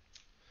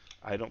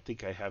 I don't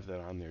think I have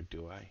that on there,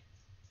 do I?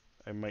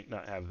 I might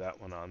not have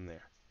that one on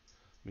there.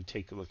 Let me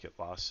take a look at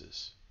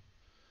losses.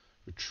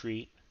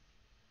 Retreat.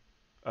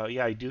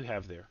 Yeah, I do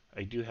have there.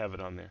 I do have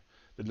it on there.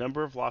 The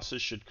number of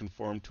losses should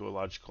conform to a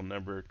logical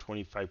number.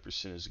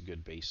 25% is a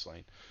good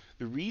baseline.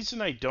 The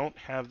reason I don't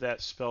have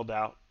that spelled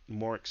out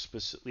more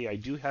explicitly, I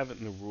do have it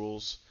in the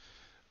rules.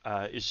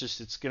 It's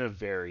just it's going to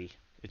vary.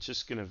 It's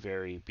just going to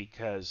vary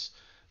because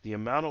the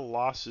amount of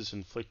losses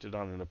inflicted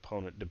on an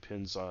opponent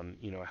depends on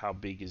how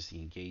big is the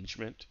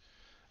engagement.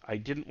 I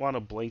didn't want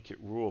a blanket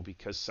rule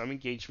because some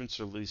engagements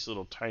are these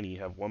little tiny. You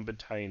have one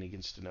battalion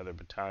against another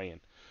battalion.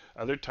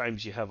 Other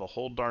times you have a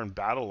whole darn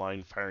battle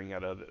line firing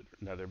at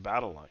another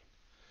battle line.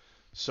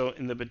 So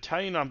in the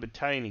battalion on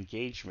battalion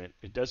engagement,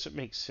 it doesn't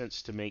make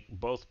sense to make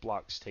both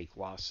blocks take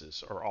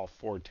losses or all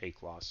 4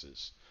 take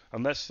losses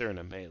unless they're in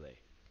a melee.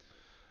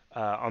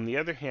 On the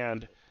other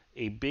hand,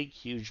 a big,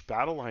 huge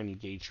battle line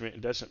engagement,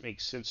 it doesn't make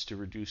sense to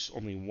reduce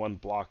only 1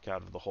 block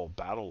out of the whole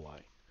battle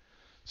line.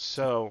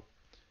 So,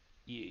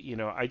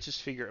 I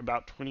just figure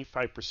about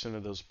 25%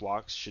 of those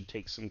blocks should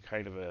take some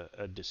kind of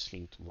a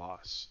distinct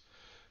loss.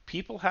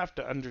 People have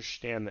to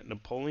understand that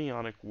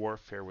Napoleonic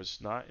warfare was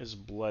not as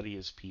bloody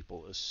as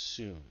people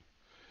assume.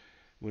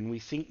 When we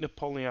think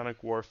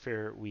Napoleonic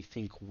warfare, we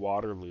think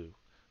Waterloo,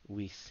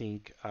 we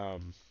think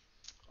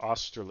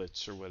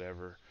Austerlitz or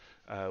whatever.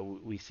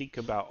 We think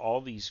about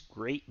all these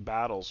great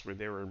battles where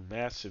there were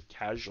massive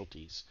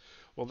casualties.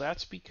 Well,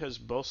 that's because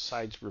both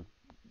sides were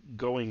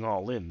going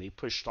all in. They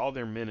pushed all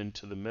their men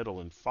into the middle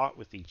and fought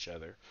with each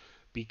other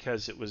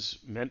because it was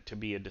meant to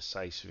be a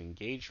decisive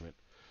engagement.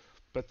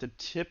 But the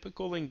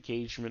typical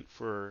engagement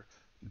for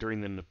during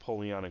the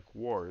Napoleonic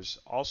Wars,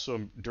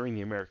 also during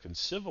the American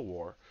Civil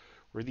War,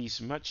 were these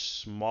much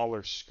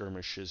smaller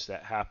skirmishes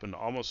that happened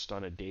almost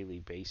on a daily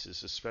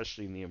basis,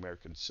 especially in the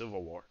American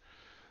Civil War.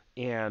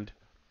 And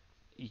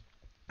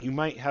you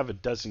might have a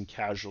dozen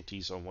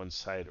casualties on one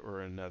side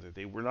or another.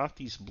 They were not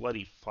these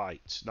bloody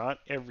fights. Not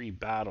every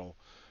battle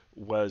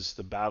was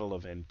the Battle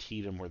of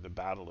Antietam or the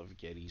Battle of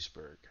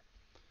Gettysburg.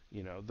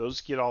 Those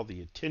get all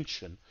the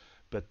attention,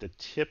 but the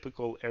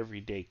typical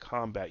everyday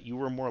combat, you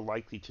were more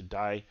likely to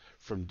die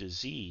from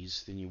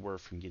disease than you were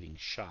from getting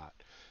shot.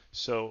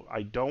 So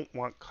I don't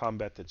want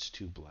combat that's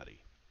too bloody.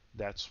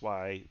 That's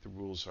why the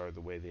rules are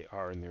the way they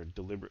are, and they're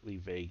deliberately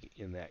vague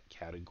in that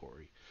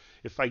category.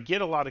 If I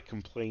get a lot of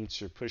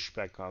complaints or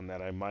pushback on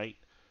that, I might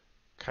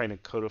kind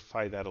of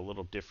codify that a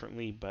little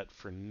differently, but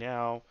for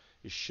now,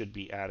 it should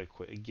be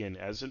adequate. Again,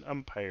 as an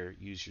umpire,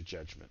 use your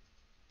judgment.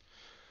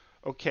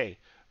 Okay.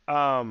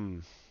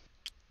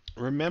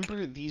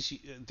 Remember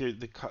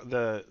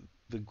the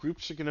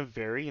groups are going to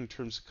vary in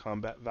terms of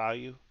combat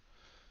value.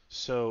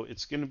 So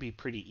it's going to be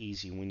pretty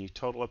easy. When you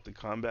total up the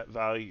combat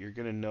value, you're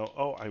going to know,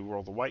 oh, I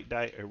roll the white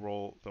die, I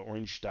roll the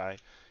orange die.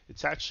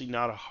 It's actually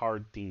not a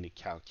hard thing to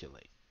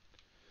calculate.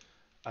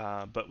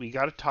 But we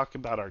got to talk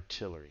about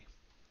artillery.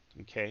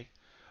 Okay?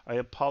 I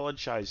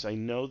apologize. I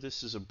know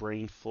this is a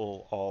brain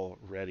full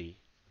already.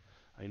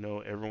 I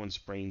know everyone's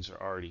brains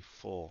are already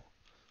full.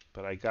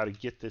 But I got to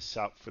get this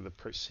out for the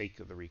sake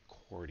of the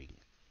recording.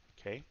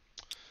 Okay?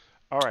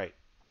 All right.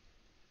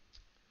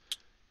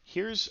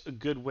 Here's a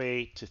good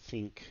way to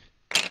think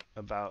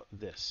about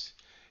this.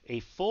 A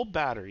full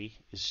battery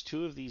is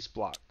two of these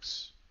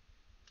blocks.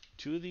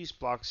 Two of these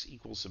blocks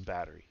equals a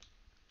battery.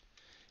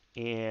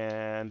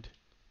 And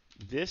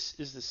this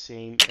is the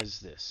same as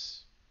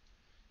this.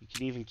 You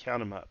can even count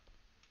them up.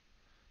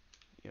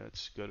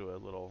 Let's go to a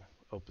little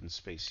open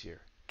space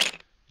here.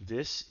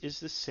 This is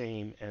the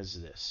same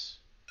as this.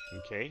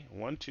 Okay,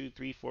 1, 2,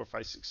 3, 4,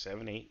 5, 6,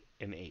 7, 8,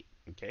 and 8.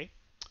 Okay.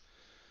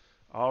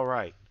 All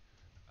right.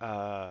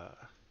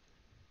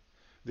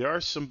 There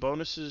are some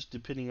bonuses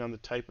depending on the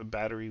type of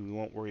battery. We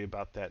won't worry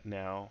about that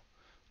now.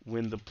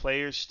 When the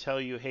players tell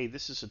you, hey,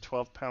 this is a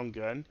 12-pound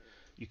gun,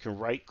 you can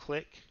right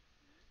click.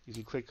 You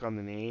can click on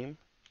the name.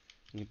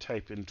 You can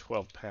type in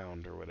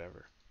 12-pound or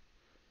whatever.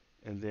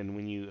 And then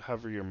when you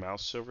hover your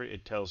mouse over it,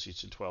 it tells you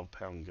it's a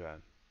 12-pound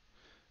gun.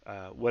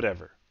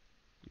 Whatever.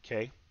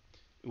 Okay?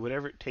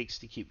 Whatever it takes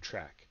to keep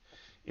track.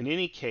 In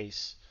any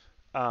case,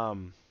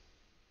 the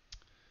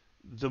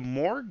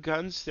more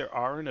guns there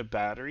are in a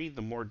battery,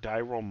 the more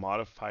die roll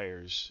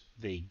modifiers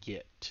they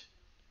get.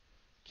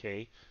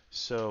 Okay,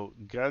 so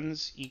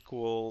guns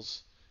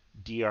equals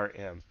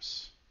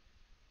DRMs.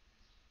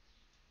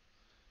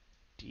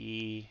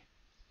 DRMs.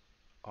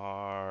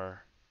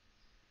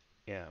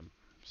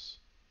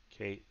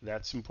 Okay,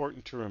 that's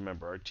important to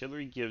remember.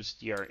 Artillery gives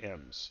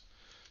DRMs.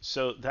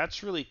 So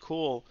that's really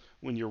cool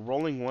when you're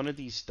rolling one of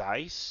these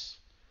dice,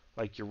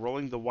 like you're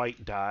rolling the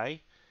white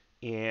die,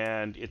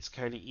 and it's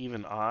kind of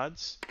even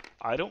odds.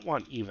 I don't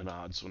want even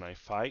odds when I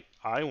fight.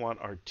 I want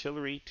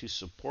artillery to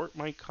support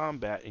my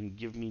combat and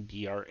give me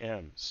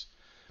DRMs,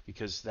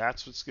 because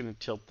that's what's going to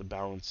tilt the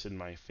balance in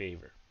my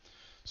favor.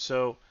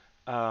 So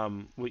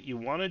what you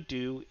want to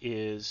do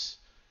is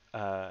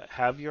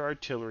have your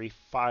artillery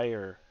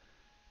fire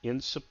in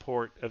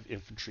support of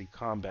infantry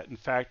combat. In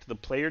fact, the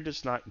player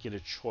does not get a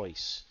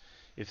choice.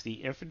 If the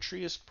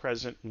infantry is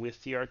present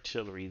with the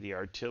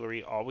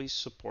artillery always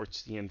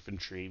supports the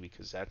infantry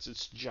because that's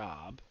its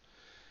job.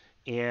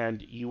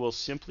 And you will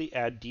simply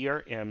add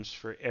DRMs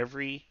for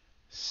every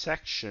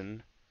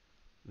section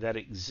that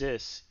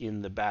exists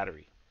in the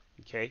battery.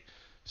 Okay,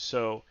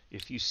 so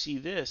if you see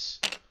this,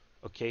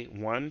 okay,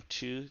 1,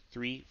 2,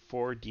 3,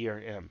 4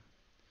 DRM.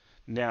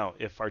 Now,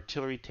 if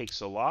artillery takes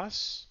a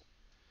loss,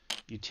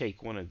 you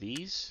take one of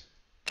these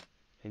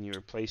and you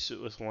replace it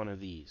with one of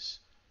these.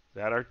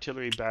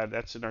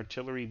 That's an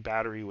artillery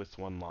battery with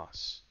one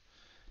loss.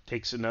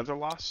 Takes another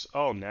loss,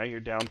 oh, now you're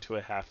down to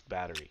a half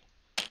battery.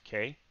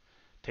 Okay?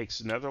 Takes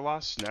another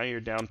loss, now you're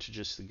down to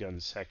just the gun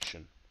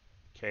section.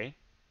 Okay?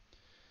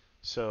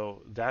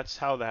 So that's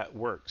how that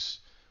works.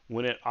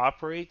 When it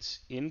operates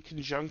in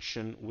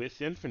conjunction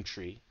with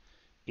infantry,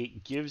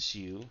 it gives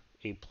you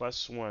a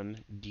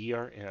 +1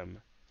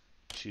 DRM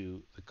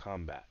to the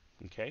combat.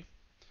 Okay?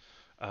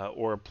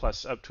 Or up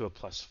to a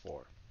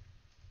 +4.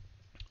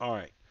 All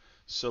right,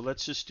 so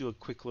let's just do a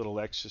quick little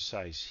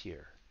exercise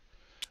here.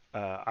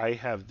 I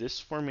have this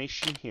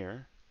formation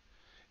here,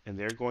 and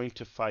they're going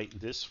to fight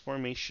this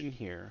formation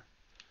here.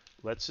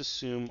 Let's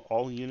assume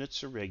all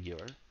units are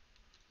regular.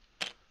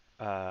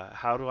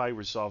 How do I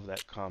resolve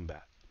that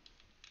combat?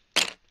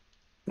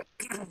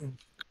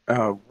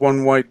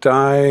 One white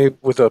die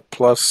with a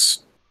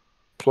plus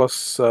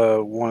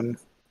 1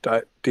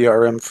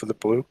 DRM for the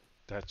blue.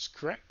 That's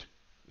correct.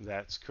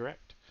 That's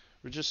correct.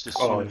 We're just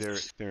assuming they're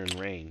in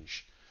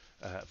range,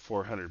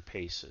 400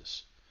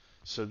 paces.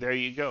 So there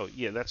you go.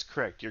 Yeah, that's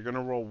correct. You're going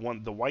to roll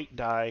the white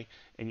die,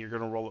 and you're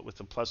going to roll it with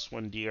a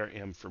 +1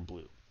 DRM for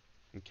blue.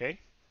 Okay,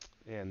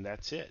 and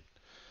that's it.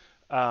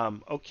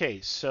 Okay,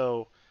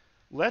 so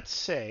let's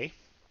say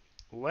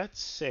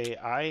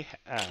I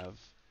have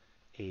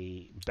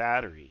a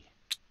battery,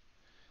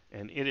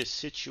 and it is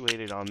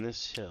situated on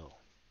this hill,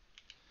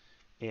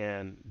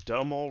 and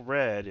dumb old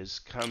red has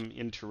come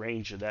into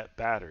range of that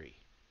battery.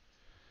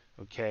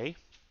 Okay,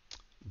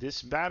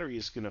 this battery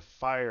is going to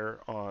fire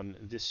on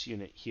this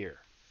unit here.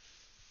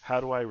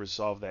 How do I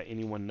resolve that?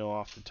 Anyone know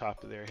off the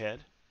top of their head?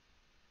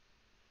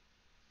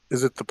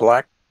 Is it the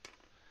black?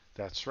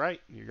 That's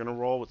right. You're going to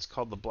roll what's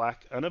called the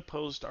black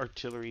unopposed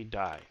artillery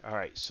die. All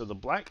right, so the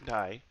black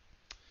die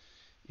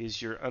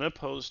is your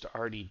unopposed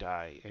arty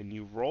die, and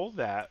you roll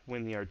that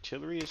when the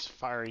artillery is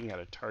firing at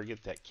a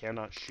target that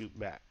cannot shoot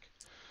back.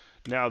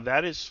 Now,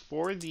 that is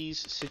for these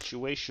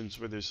situations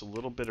where there's a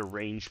little bit of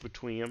range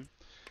between them.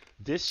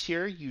 This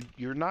here,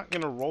 you're not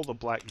going to roll the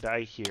black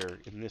die here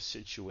in this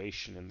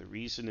situation, and the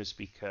reason is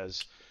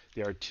because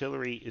the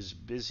artillery is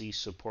busy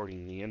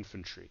supporting the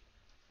infantry.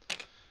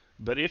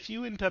 But if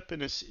you end up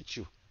in a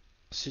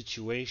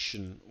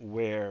situation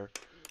where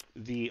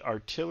the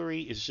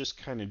artillery is just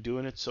kind of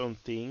doing its own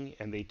thing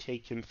and they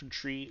take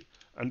infantry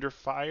under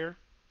fire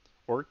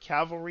or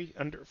cavalry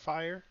under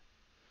fire,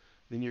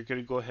 then you're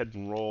going to go ahead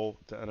and roll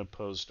the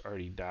unopposed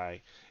arty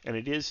die. And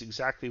it is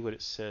exactly what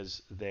it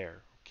says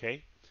there,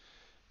 okay?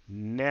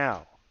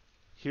 Now,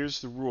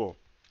 here's the rule.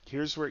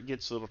 Here's where it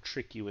gets a little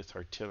tricky with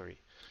artillery.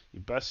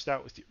 You bust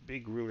out with your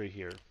big ruler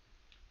here.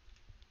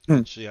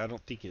 Actually, I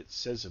don't think it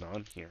says it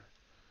on here.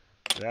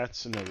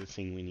 That's another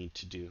thing we need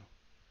to do.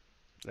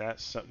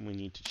 That's something we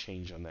need to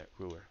change on that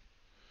ruler.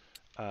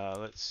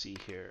 Let's see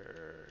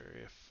here.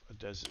 If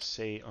Does it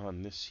say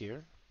on this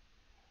here?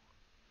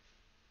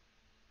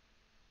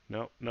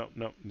 No, no,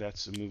 no.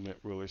 That's the movement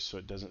ruler, so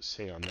it doesn't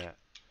say on that.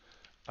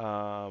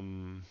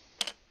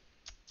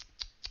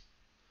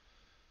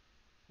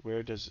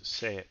 Where does it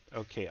say it?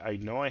 Okay, I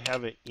know I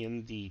have it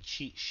in the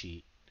cheat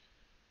sheet,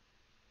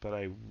 but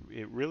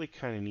it really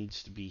kind of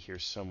needs to be here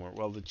somewhere.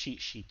 Well, the cheat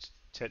sheet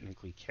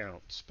technically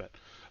counts, but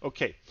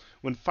okay.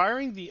 When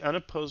firing the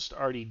unopposed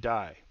arty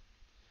die,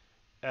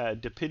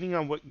 depending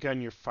on what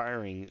gun you're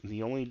firing,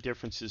 the only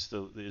difference is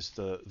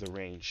the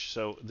range.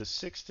 So the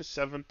 6 to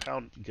 7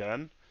 pound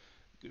gun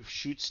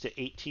shoots to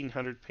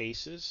 1,800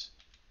 paces.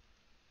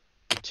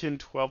 The 10,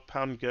 12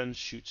 pound gun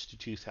shoots to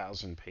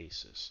 2,000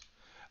 paces.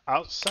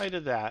 Outside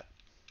of that,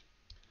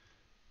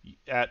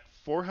 at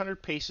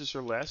 400 paces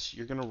or less,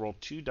 you're going to roll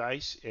 2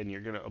 dice and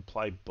you're going to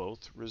apply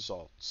both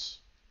results.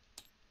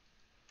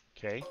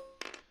 Okay?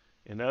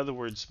 In other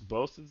words,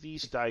 both of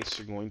these dice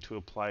are going to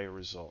apply a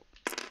result.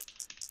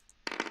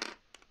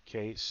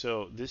 Okay,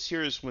 so this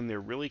here is when they're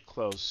really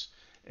close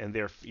and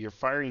you're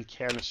firing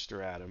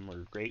canister at them or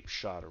grape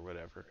shot or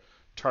whatever.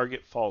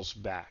 Target falls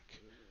back.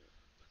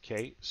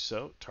 Okay,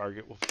 so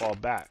target will fall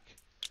back.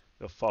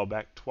 They'll fall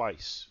back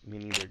twice,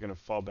 meaning they're going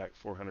to fall back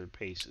 400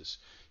 paces.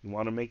 You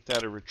want to make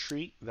that a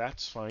retreat?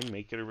 That's fine.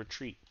 Make it a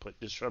retreat. Put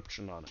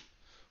disruption on it.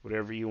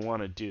 Whatever you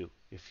want to do.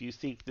 If you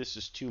think this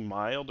is too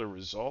mild a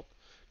result,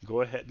 go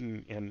ahead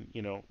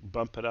and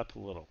bump it up a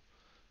little.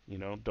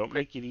 Don't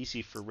make it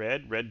easy for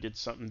Red. Red did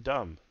something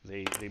dumb.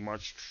 They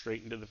marched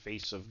straight into the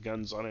face of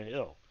guns on a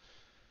hill.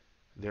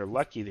 They're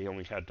lucky they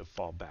only had to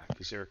fall back.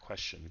 Is there a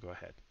question? Go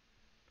ahead.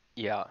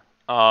 Yeah.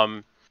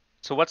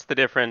 So what's the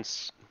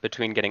difference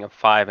between getting a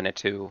 5 and a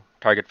 2,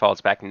 target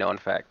falls back, no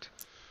effect,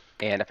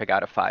 and if I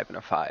got a 5 and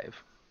a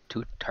 5,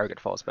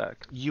 target falls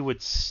back? You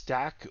would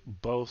stack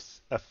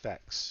both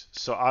effects.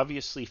 So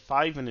obviously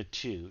 5 and a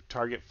 2,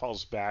 target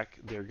falls back,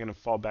 they're going to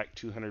fall back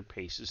 200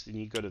 paces. Then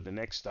you go to the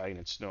next die and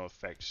it's no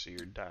effect, so you're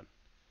done.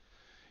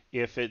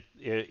 If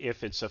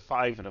it's a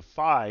 5 and a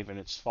 5 and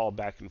it's fall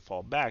back,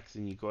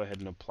 then you go ahead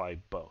and apply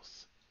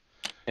both.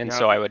 And now,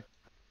 so I would...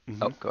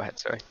 Mm-hmm. Oh, go ahead,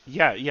 sorry.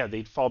 Yeah,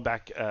 they'd fall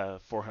back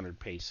 400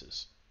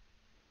 paces.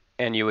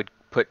 And you would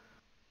put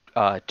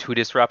 2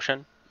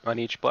 disruption on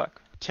each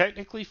block?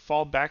 Technically,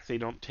 fall back, they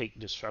don't take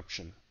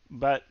disruption.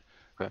 But,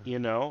 okay.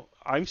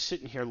 I'm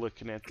sitting here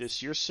looking at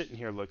this. You're sitting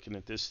here looking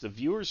at this. The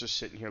viewers are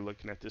sitting here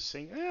looking at this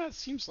saying, it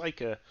seems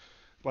like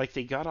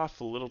they got off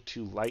a little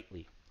too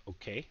lightly.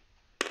 Okay,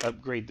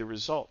 upgrade the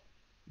result.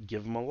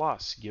 Give them a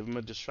loss. Give them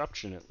a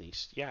disruption at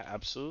least. Yeah,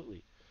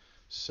 absolutely.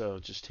 So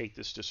just take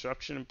this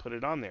disruption and put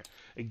it on there.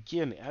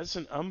 Again, as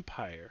an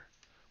umpire,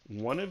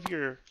 one of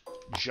your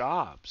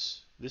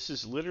jobs, this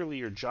is literally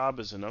your job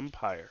as an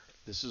umpire.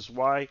 This is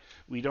why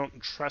we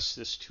don't trust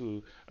this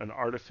to an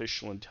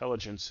artificial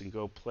intelligence and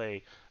go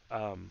play,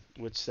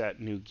 what's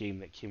that new game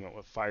that came out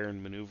with Fire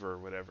and Maneuver or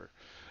whatever,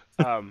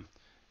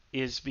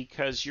 is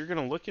because you're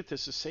going to look at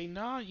this and say,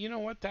 nah, you know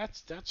what,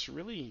 that's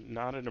really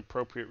not an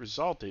appropriate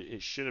result.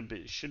 It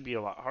should be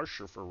a lot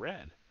harsher for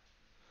Red.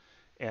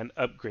 And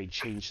upgrade,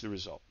 change the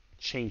result.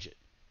 Change it.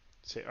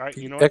 Say, all right,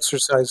 you know what?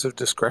 Exercise of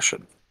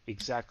discretion.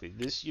 Exactly.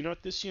 This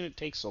unit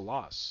takes a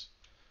loss.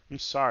 I'm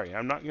sorry.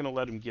 I'm not going to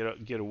let them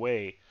get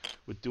away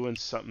with doing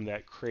something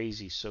that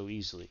crazy so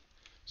easily.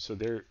 So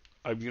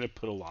I'm going to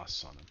put a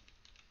loss on them.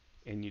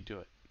 And you do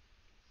it.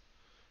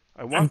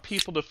 I want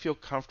people to feel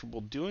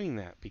comfortable doing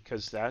that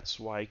because that's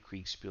why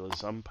Kriegspiel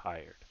is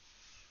umpired.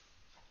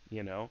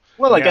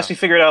 Well, I guess we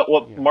figured out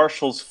what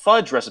Marshall's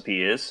fudge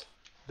recipe is.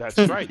 That's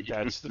right.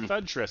 That's the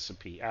fudge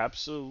recipe.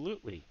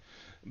 Absolutely.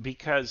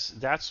 Because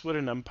that's what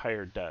an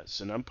umpire does.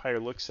 An umpire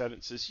looks at it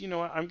and says, you know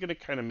what, I'm going to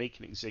kind of make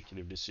an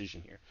executive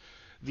decision here.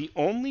 The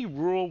only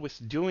rule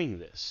with doing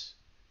this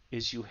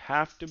is you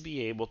have to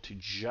be able to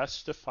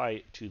justify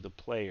it to the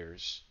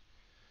players.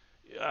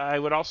 I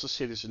would also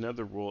say there's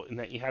another rule in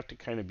that you have to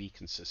kind of be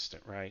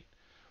consistent, right?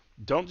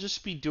 Don't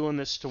just be doing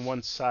this to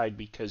one side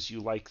because you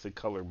like the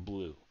color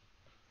blue.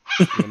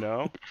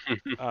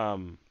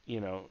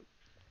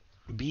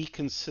 Be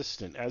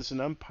consistent. As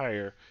an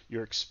umpire,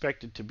 you're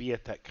expected to be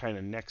at that kind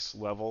of next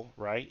level,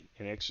 right?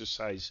 And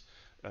exercise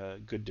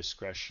good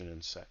discretion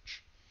and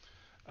such.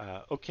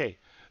 Okay,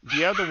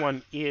 the other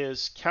one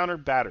is counter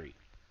battery.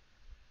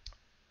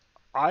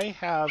 I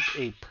have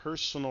a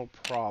personal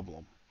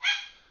problem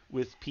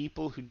with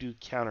people who do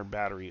counter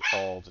battery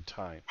all the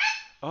time.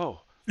 Oh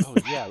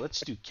yeah,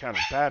 let's do counter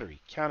battery.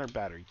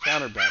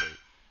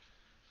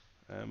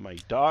 My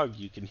dog,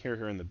 you can hear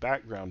her in the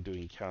background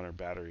doing counter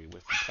battery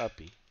with the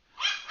puppy.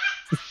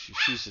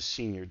 She's a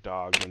senior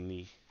dog, and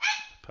the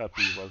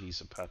puppy, well, he's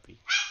a puppy.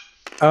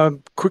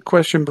 Quick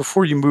question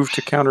before you move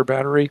to counter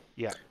battery.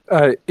 Yeah.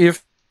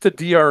 If the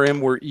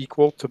DRM were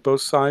equal to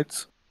both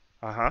sides,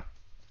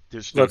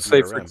 there's no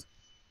DRM.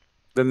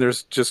 Then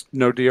there's just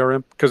no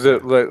DRM? Because,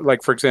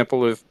 like, for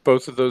example, if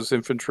both of those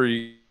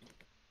infantry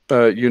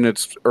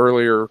units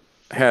earlier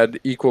had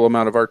equal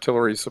amount of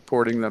artillery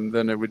supporting them,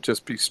 then it would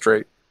just be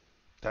straight.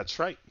 That's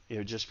right. It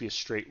would just be a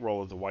straight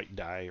roll of the white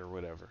die or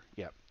whatever.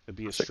 Yeah, it'd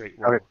be a straight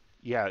roll. Okay.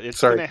 Yeah, it's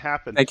going Sorry. to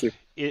happen. Thank you.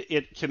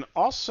 It can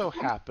also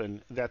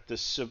happen that the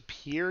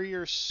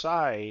superior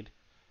side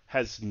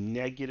has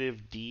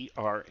negative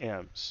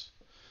DRMs.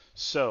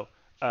 So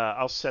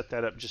I'll set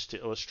that up just to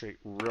illustrate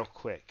real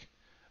quick.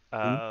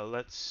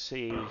 Let's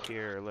see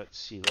here. Let's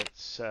see.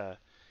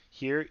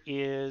 Here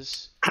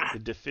is the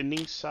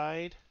defending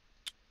side.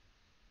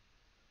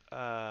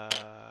 How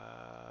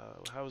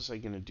was I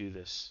going to do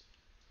this?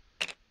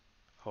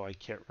 Oh, I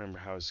can't remember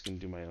how I was going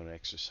to do my own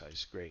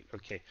exercise. Great.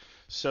 Okay.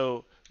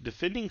 So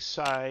defending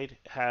side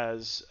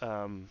has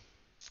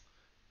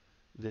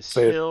this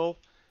So hill,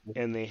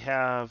 and they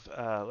have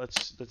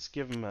let's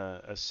give them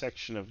a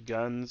section of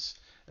guns,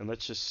 and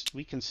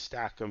we can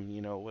stack them,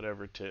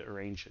 whatever to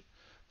arrange it.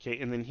 Okay.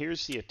 And then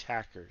here's the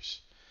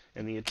attackers,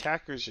 and the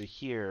attackers are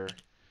here,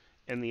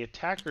 and the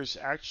attackers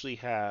actually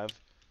have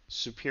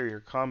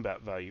superior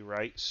combat value,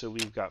 right? So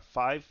we've got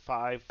 5,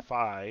 5,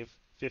 5,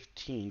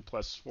 15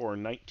 plus 4,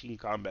 19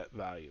 combat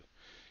value.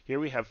 Here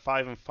we have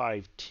 5 and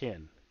 5,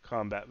 10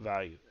 combat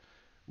value.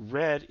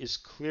 Red is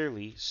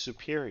clearly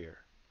superior.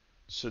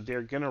 So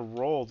they're going to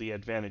roll the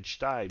advantage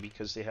die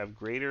because they have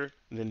greater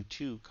than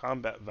 2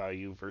 combat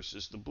value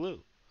versus the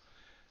blue.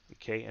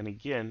 Okay, and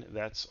again,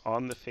 that's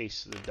on the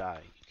face of the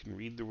die. You can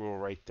read the rule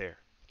right there.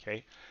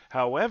 Okay,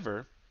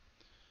 however,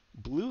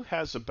 blue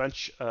has a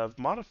bunch of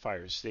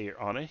modifiers. They are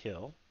on a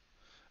hill.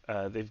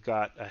 They've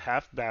got a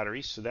half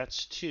battery, so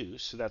that's 2.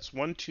 So that's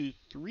 1, 2,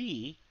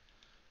 3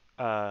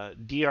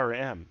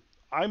 DRM.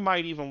 I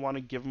might even want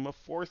to give them a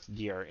 4th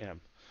DRM.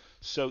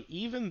 So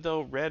even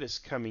though red is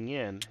coming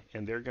in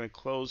and they're going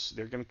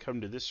to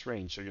come to this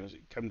range. They're going to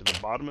come to the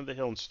bottom of the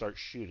hill and start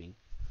shooting.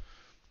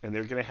 And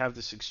they're going to have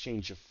this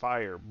exchange of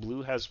fire.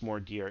 Blue has more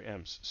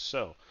DRMs.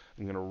 So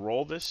I'm going to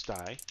roll this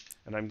die,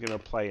 and I'm going to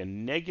apply a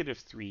negative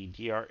 3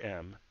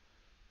 DRM.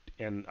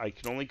 And I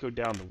can only go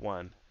down to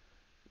 1.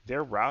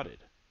 They're routed.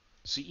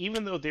 So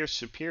even though they're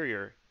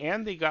superior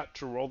and they got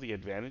to roll the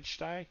advantage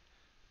die,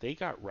 they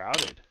got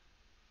routed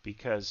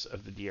because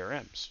of the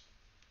DRMs.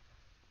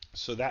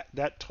 So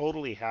that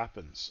totally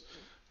happens,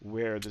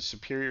 where the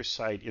superior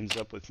side ends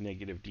up with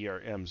negative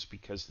DRMs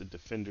because the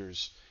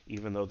defenders,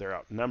 even though they're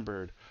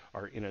outnumbered,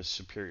 are in a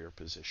superior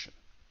position.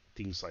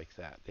 Things like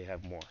that. They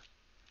have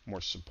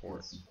more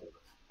support.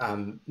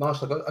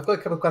 Marshall, I've got a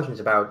couple of questions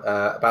about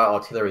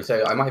artillery.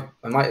 So I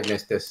might have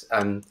missed this.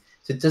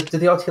 So did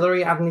the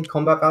artillery add any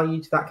combat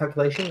value to that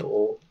calculation,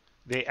 or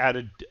they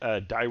added a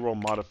die roll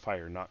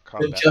modifier, not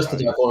combat just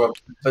value. a die roll,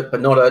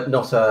 but not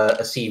a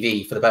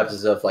CV for the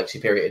purposes of like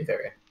superior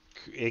inferior?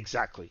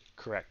 Exactly,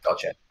 correct.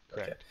 Gotcha.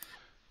 Correct.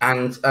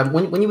 And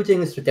when you were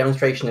doing this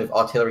demonstration of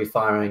artillery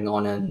firing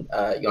on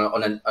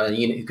on a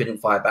unit who couldn't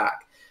fire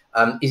back,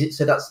 is it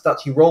so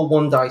that's you roll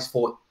 1 dice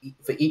for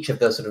each of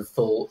the sort of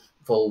full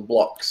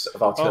blocks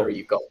of artillery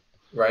you've got,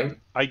 right?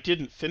 I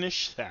didn't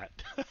finish that.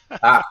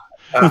 Ah.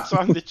 It's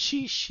on the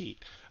cheat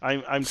sheet.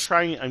 I'm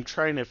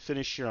trying to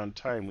finish here on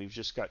time. We've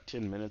just got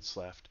 10 minutes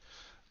left.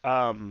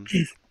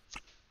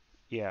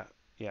 Yeah,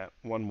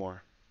 one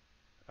more.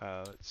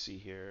 Let's see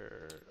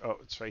here. Oh,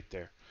 it's right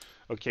there.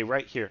 Okay,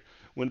 right here.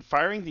 When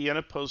firing the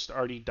unopposed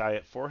RD die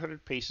at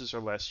 400 paces or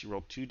less, you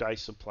roll 2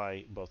 dice,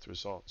 apply both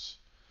results.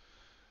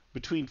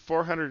 Between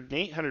 400 and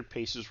 800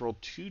 paces, roll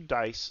 2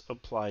 dice,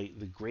 apply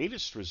the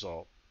greatest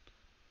result.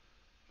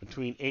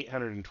 Between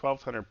 800 and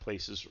 1200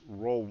 paces,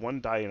 roll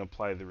 1 die and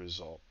apply the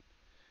result.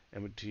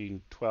 And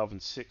between 12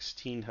 and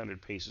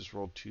 1600 paces,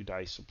 roll 2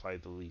 dice, apply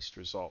the least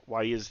result.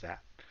 Why is that?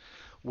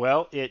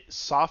 Well, it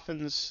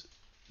softens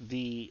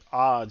the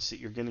odds that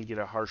you're going to get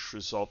a harsh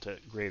result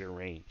at greater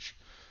range.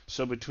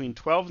 So between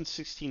 12 and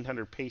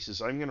 1600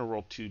 paces, I'm going to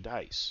roll 2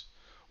 dice.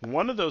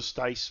 One of those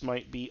dice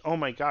might be, oh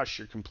my gosh,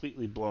 you're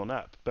completely blown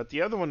up. But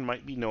the other one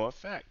might be no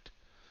effect.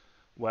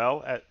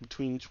 Well, at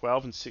between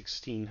 12 and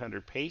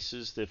 1600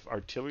 paces, if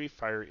artillery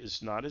fire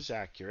is not as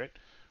accurate,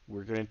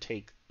 we're going to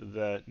take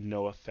the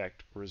no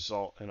effect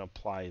result and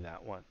apply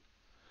that one.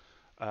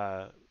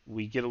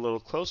 We get a little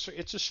closer,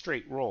 it's a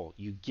straight roll.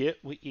 You get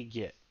what you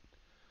get.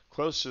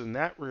 Closer than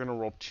that, we're going to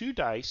roll 2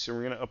 dice and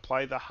we're going to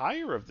apply the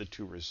higher of the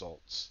 2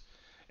 results.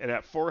 And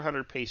at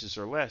 400 paces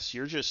or less,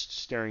 you're just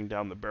staring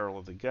down the barrel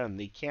of the gun.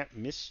 They can't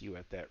miss you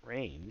at that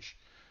range.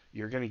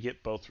 You're going to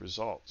get both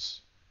results.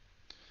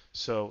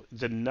 So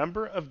the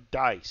number of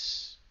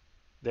dice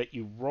that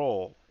you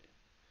roll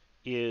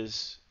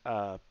is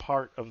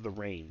part of the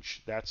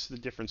range. That's the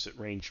difference that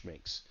range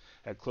makes.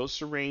 At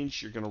closer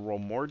range, you're going to roll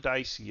more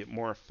dice and get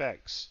more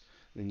effects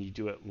than you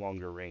do at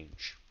longer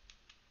range.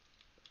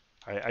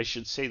 I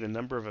should say the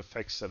number of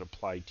effects that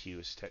apply to you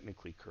is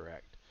technically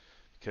correct,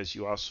 because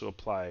you also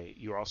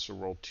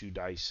roll 2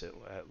 dice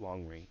at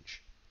long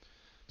range.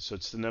 So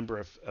it's the number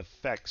of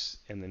effects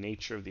and the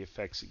nature of the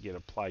effects that get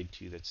applied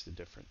to you that's the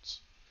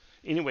difference.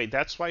 Anyway,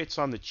 that's why it's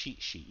on the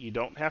cheat sheet. You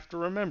don't have to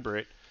remember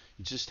it.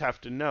 You just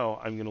have to know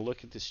I'm going to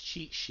look at this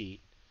cheat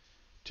sheet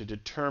to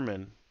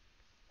determine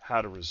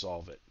how to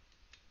resolve it.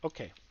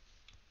 Okay.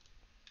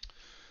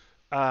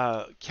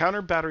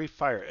 Counter battery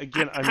fire.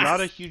 Again, I'm not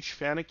a huge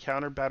fan of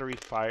counter battery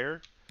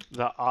fire.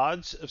 The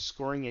odds of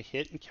scoring a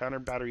hit in counter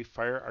battery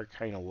fire are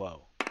kind of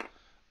low.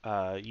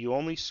 You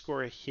only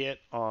score a hit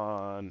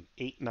on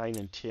 8, 9,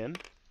 and 10.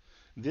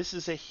 This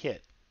is a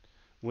hit.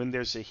 When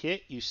there's a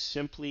hit, you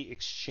simply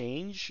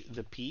exchange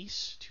the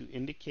piece to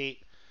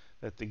indicate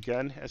that the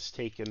gun has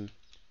taken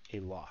a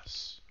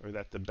loss, or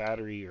that the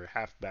battery, or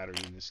half battery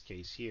in this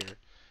case here,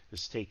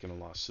 has taken a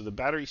loss. So the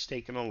battery's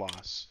taken a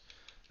loss.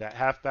 That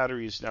half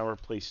battery is now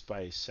replaced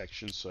by a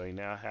section, so I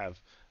now have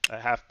a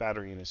half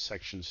battery and a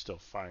section still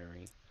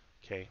firing.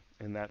 Okay,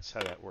 and that's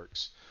how that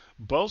works.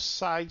 Both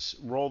sides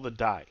roll the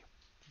die.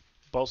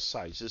 Both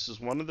sides. This is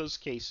one of those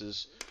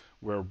cases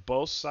where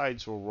both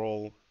sides will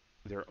roll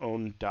their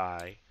own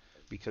die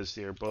because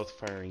they are both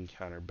firing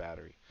counter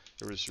battery.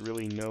 There was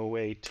really no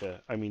way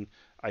to, I mean,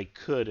 I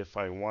could if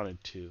I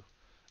wanted to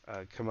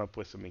come up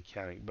with a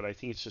mechanic, but I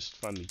think it's just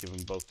fun to give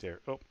them both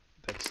their, oh,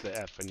 that's the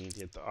F, I need to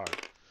hit the R.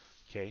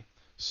 Okay,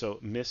 so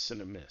miss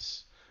and a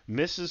miss.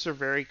 Misses are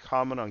very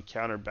common on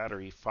counter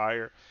battery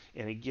fire,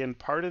 and again,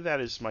 part of that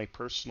is my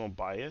personal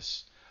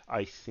bias.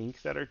 I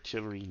think that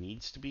artillery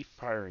needs to be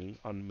firing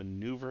on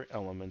maneuver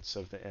elements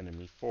of the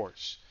enemy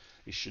force.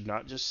 They should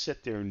not just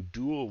sit there and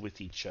duel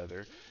with each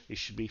other. They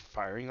should be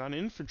firing on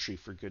infantry,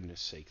 for goodness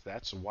sake.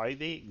 That's why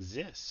they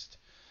exist,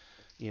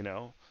 you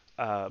know.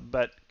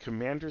 But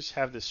commanders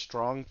have this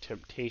strong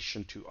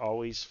temptation to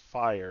always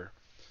fire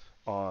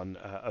on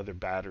other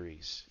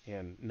batteries,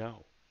 and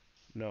no,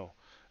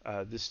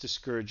 this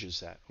discourages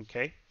that.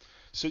 Okay,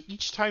 so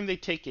each time they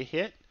take a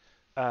hit,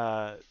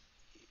 the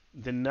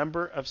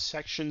number of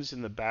sections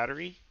in the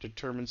battery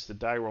determines the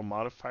die roll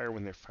modifier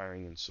when they're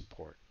firing in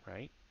support,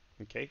 right?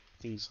 Okay,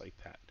 things like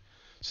that.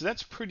 So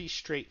that's pretty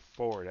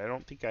straightforward. I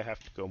don't think I have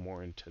to go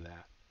more into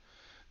that.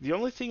 The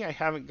only thing I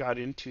haven't got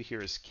into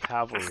here is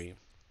cavalry.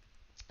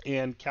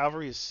 And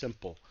cavalry is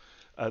simple.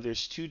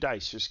 There's two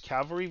dice. There's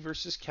cavalry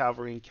versus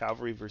cavalry and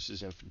cavalry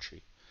versus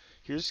infantry.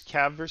 Here's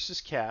cav versus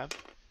cav.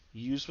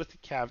 Use with the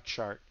cav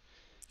chart.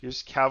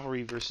 Here's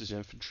cavalry versus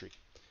infantry.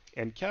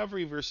 And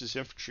cavalry versus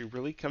infantry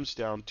really comes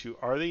down to,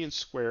 are they in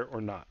square or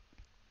not?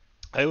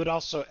 I would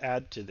also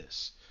add to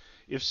this,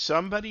 if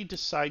somebody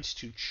decides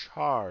to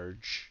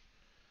charge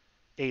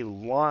a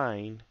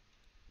line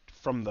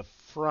from the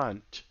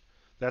front,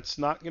 that's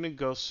not going to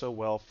go so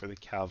well for the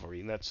cavalry.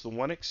 And that's the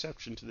one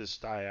exception to this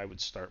die I would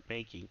start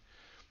making,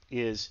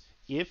 is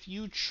if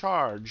you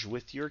charge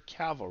with your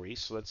cavalry,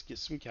 so let's get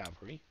some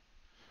cavalry.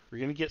 We're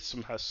going to get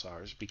some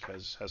hussars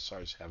because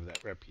hussars have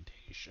that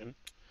reputation.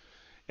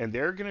 And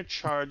they're going to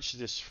charge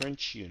this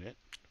French unit,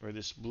 or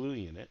this blue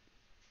unit,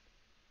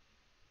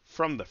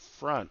 from the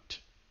front.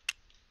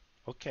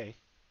 Okay.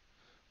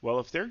 Well,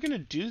 if they're going to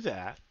do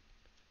that,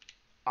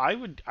 I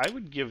would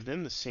give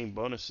them the same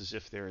bonus as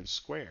if they're in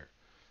square,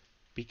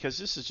 because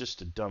this is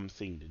just a dumb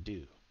thing to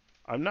do.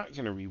 I'm not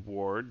going to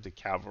reward the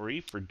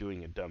cavalry for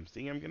doing a dumb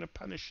thing. I'm going to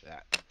punish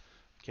that.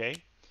 Okay.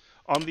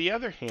 On the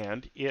other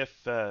hand,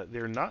 if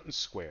they're not in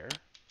square,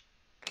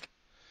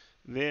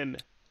 then,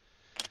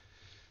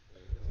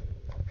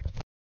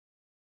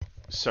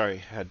 sorry,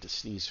 I had to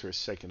sneeze for a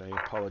second. I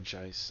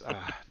apologize.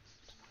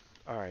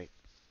 All right.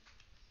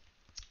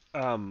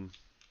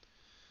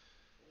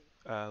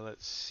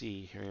 Let's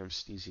see. Here I'm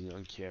sneezing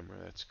on camera.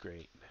 That's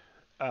great.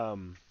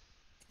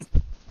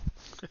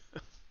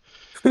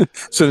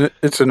 It's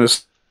an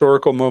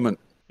historical moment.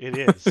 It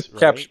is,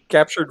 right?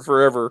 Captured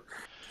forever.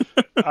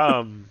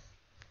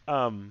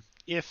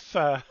 If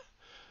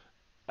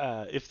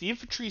the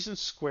infantry's in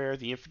square,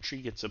 the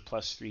infantry gets a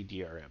 +3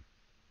 DRM.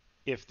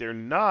 If they're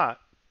not,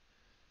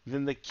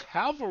 then the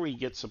cavalry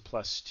gets a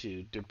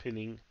 +2,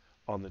 depending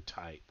on the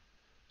type.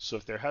 So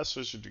if they're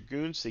hussars or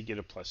dragoons, they get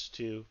a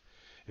 +2.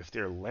 If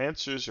they're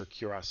lancers or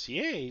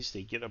cuirassiers,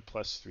 they get a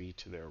 +3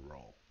 to their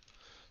roll.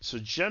 So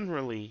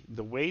generally,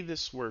 the way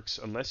this works,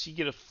 unless you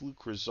get a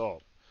fluke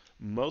result,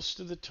 most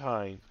of the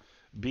time,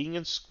 being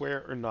in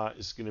square or not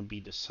is going to be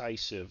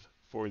decisive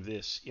for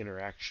this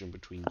interaction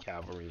between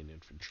cavalry and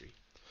infantry.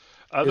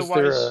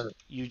 Otherwise,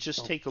 you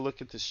just take a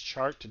look at this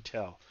chart to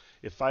tell.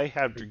 If I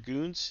have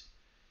dragoons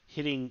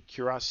hitting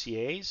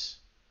cuirassiers,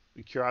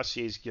 the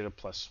cuirassiers get a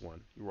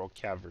 +1. You roll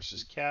cav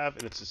versus cav,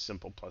 and it's a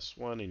simple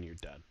 +1, and you're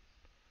done.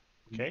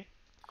 Okay?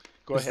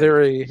 Go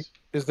ahead.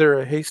 Is there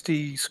a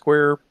hasty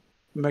square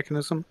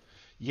mechanism?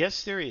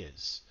 Yes, there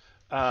is.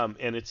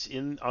 And it's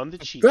on the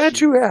cheat sheet. Glad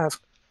you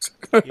asked.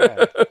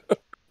 Yeah.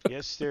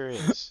 Yes, there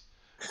is.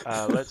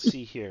 Let's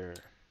see here.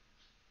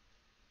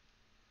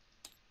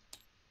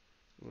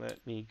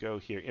 Let me go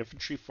here.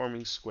 Infantry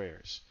forming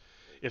squares.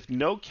 If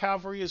no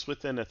cavalry is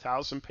within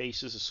 1,000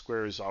 paces, a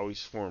square is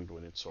always formed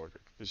when it's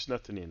ordered. There's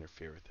nothing to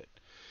interfere with it.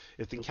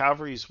 If the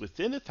cavalry is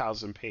within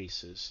 1,000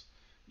 paces,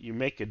 you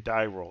make a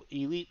die roll.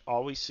 Elite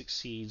always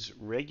succeeds.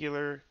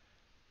 Regular,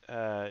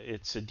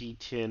 it's a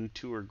D10,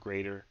 2 or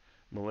greater.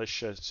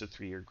 Militia, it's a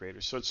 3 or greater.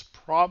 So it's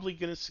probably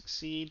going to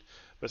succeed,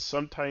 but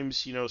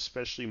sometimes,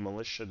 especially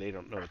militia, they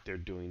don't know what they're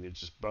doing. They're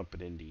just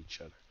bumping into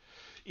each other.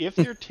 If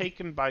they're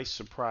taken by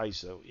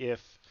surprise, though,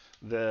 if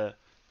the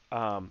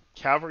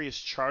cavalry is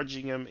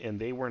charging them and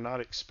they were not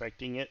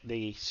expecting it,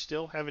 they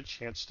still have a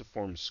chance to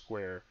form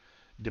square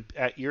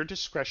at your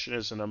discretion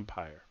as an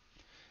umpire.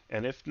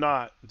 And if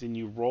not, then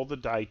you roll the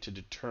die to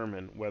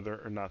determine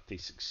whether or not they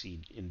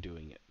succeed in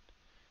doing it.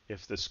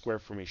 If the square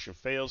formation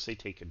fails, they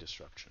take a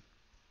disruption.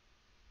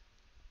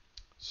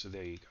 So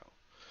there you go.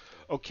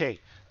 Okay,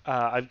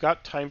 I've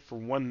got time for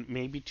one,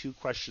 maybe two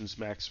questions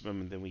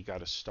maximum, and then we got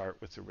to start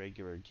with the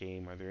regular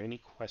game. Are there any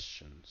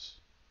questions?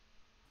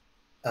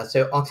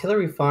 So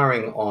artillery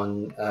firing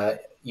on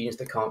units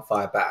that can't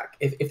fire back.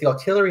 If the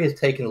artillery has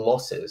taken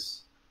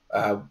losses,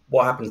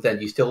 what happens then?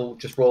 Do you still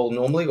just roll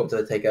normally, or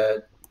do they take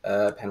a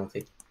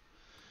penalty?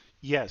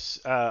 Yes,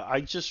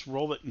 I just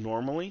roll it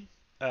normally.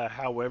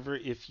 However,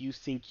 if you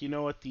think, you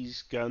know what,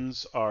 these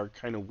guns are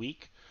kind of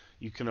weak,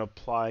 you can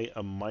apply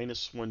a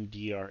 -1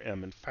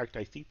 DRM. In fact,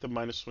 I think the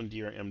 -1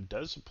 DRM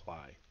does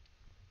apply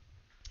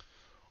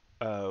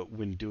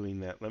when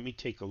doing that. Let me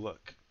take a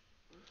look.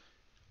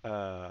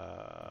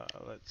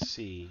 Let's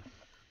see.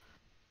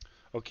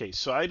 Okay,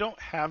 so I don't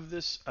have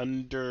this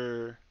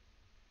under...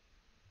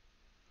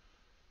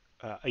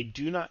 I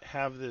do not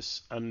have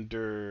this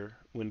under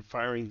when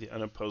firing the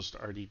unopposed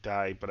RD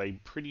die, but I'm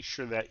pretty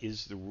sure that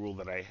is the rule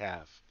that I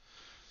have.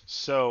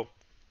 So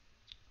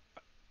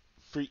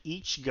for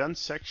each gun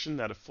section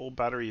that a full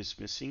battery is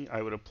missing,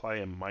 I would apply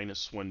a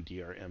 -1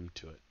 DRM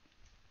to it.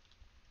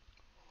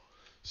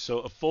 So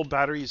a full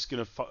battery is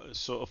going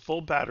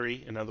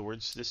to in other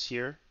words, this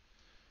here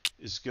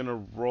is going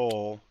to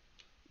roll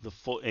the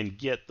full and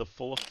get the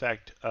full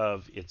effect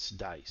of its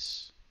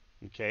dice.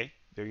 Okay?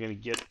 They're going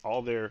to get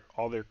all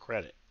their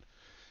credit.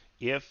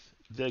 If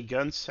the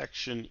gun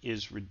section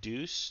is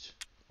reduced,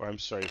 or I'm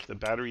sorry, if the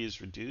battery is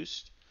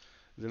reduced,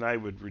 then I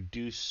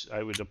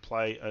would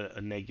apply a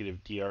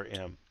negative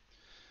DRM.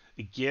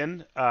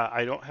 Again,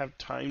 I don't have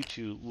time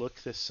to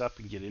look this up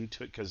and get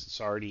into it because it's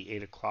already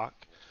 8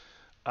 o'clock.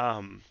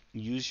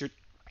 Use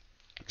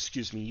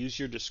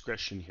your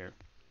discretion here.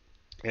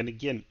 And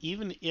again,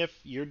 even if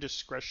your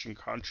discretion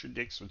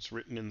contradicts what's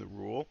written in the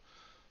rule,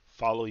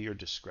 follow your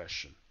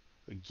discretion.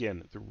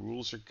 Again, the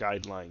rules are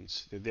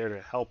guidelines. They're there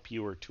to help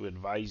you or to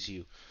advise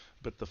you,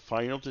 but the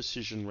final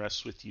decision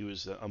rests with you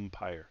as the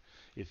umpire.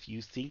 If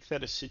you think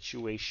that a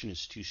situation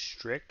is too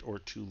strict or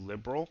too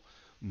liberal,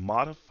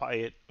 modify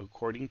it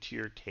according to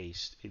your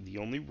taste. The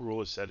only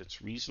rule is that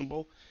it's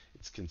reasonable,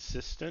 it's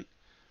consistent,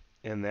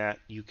 and that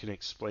you can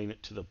explain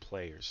it to the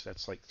players.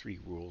 That's like 3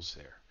 rules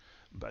there.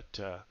 But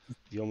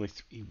the only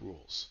 3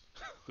 rules.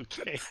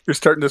 Okay. You're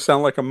starting to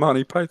sound like a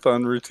Monty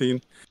Python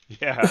routine.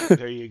 Yeah,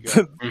 there you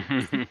go.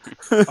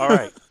 All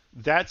right.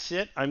 That's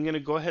it. I'm going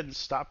to go ahead and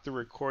stop the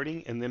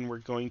recording, and then we're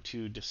going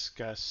to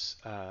discuss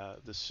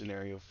the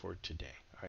scenario for today.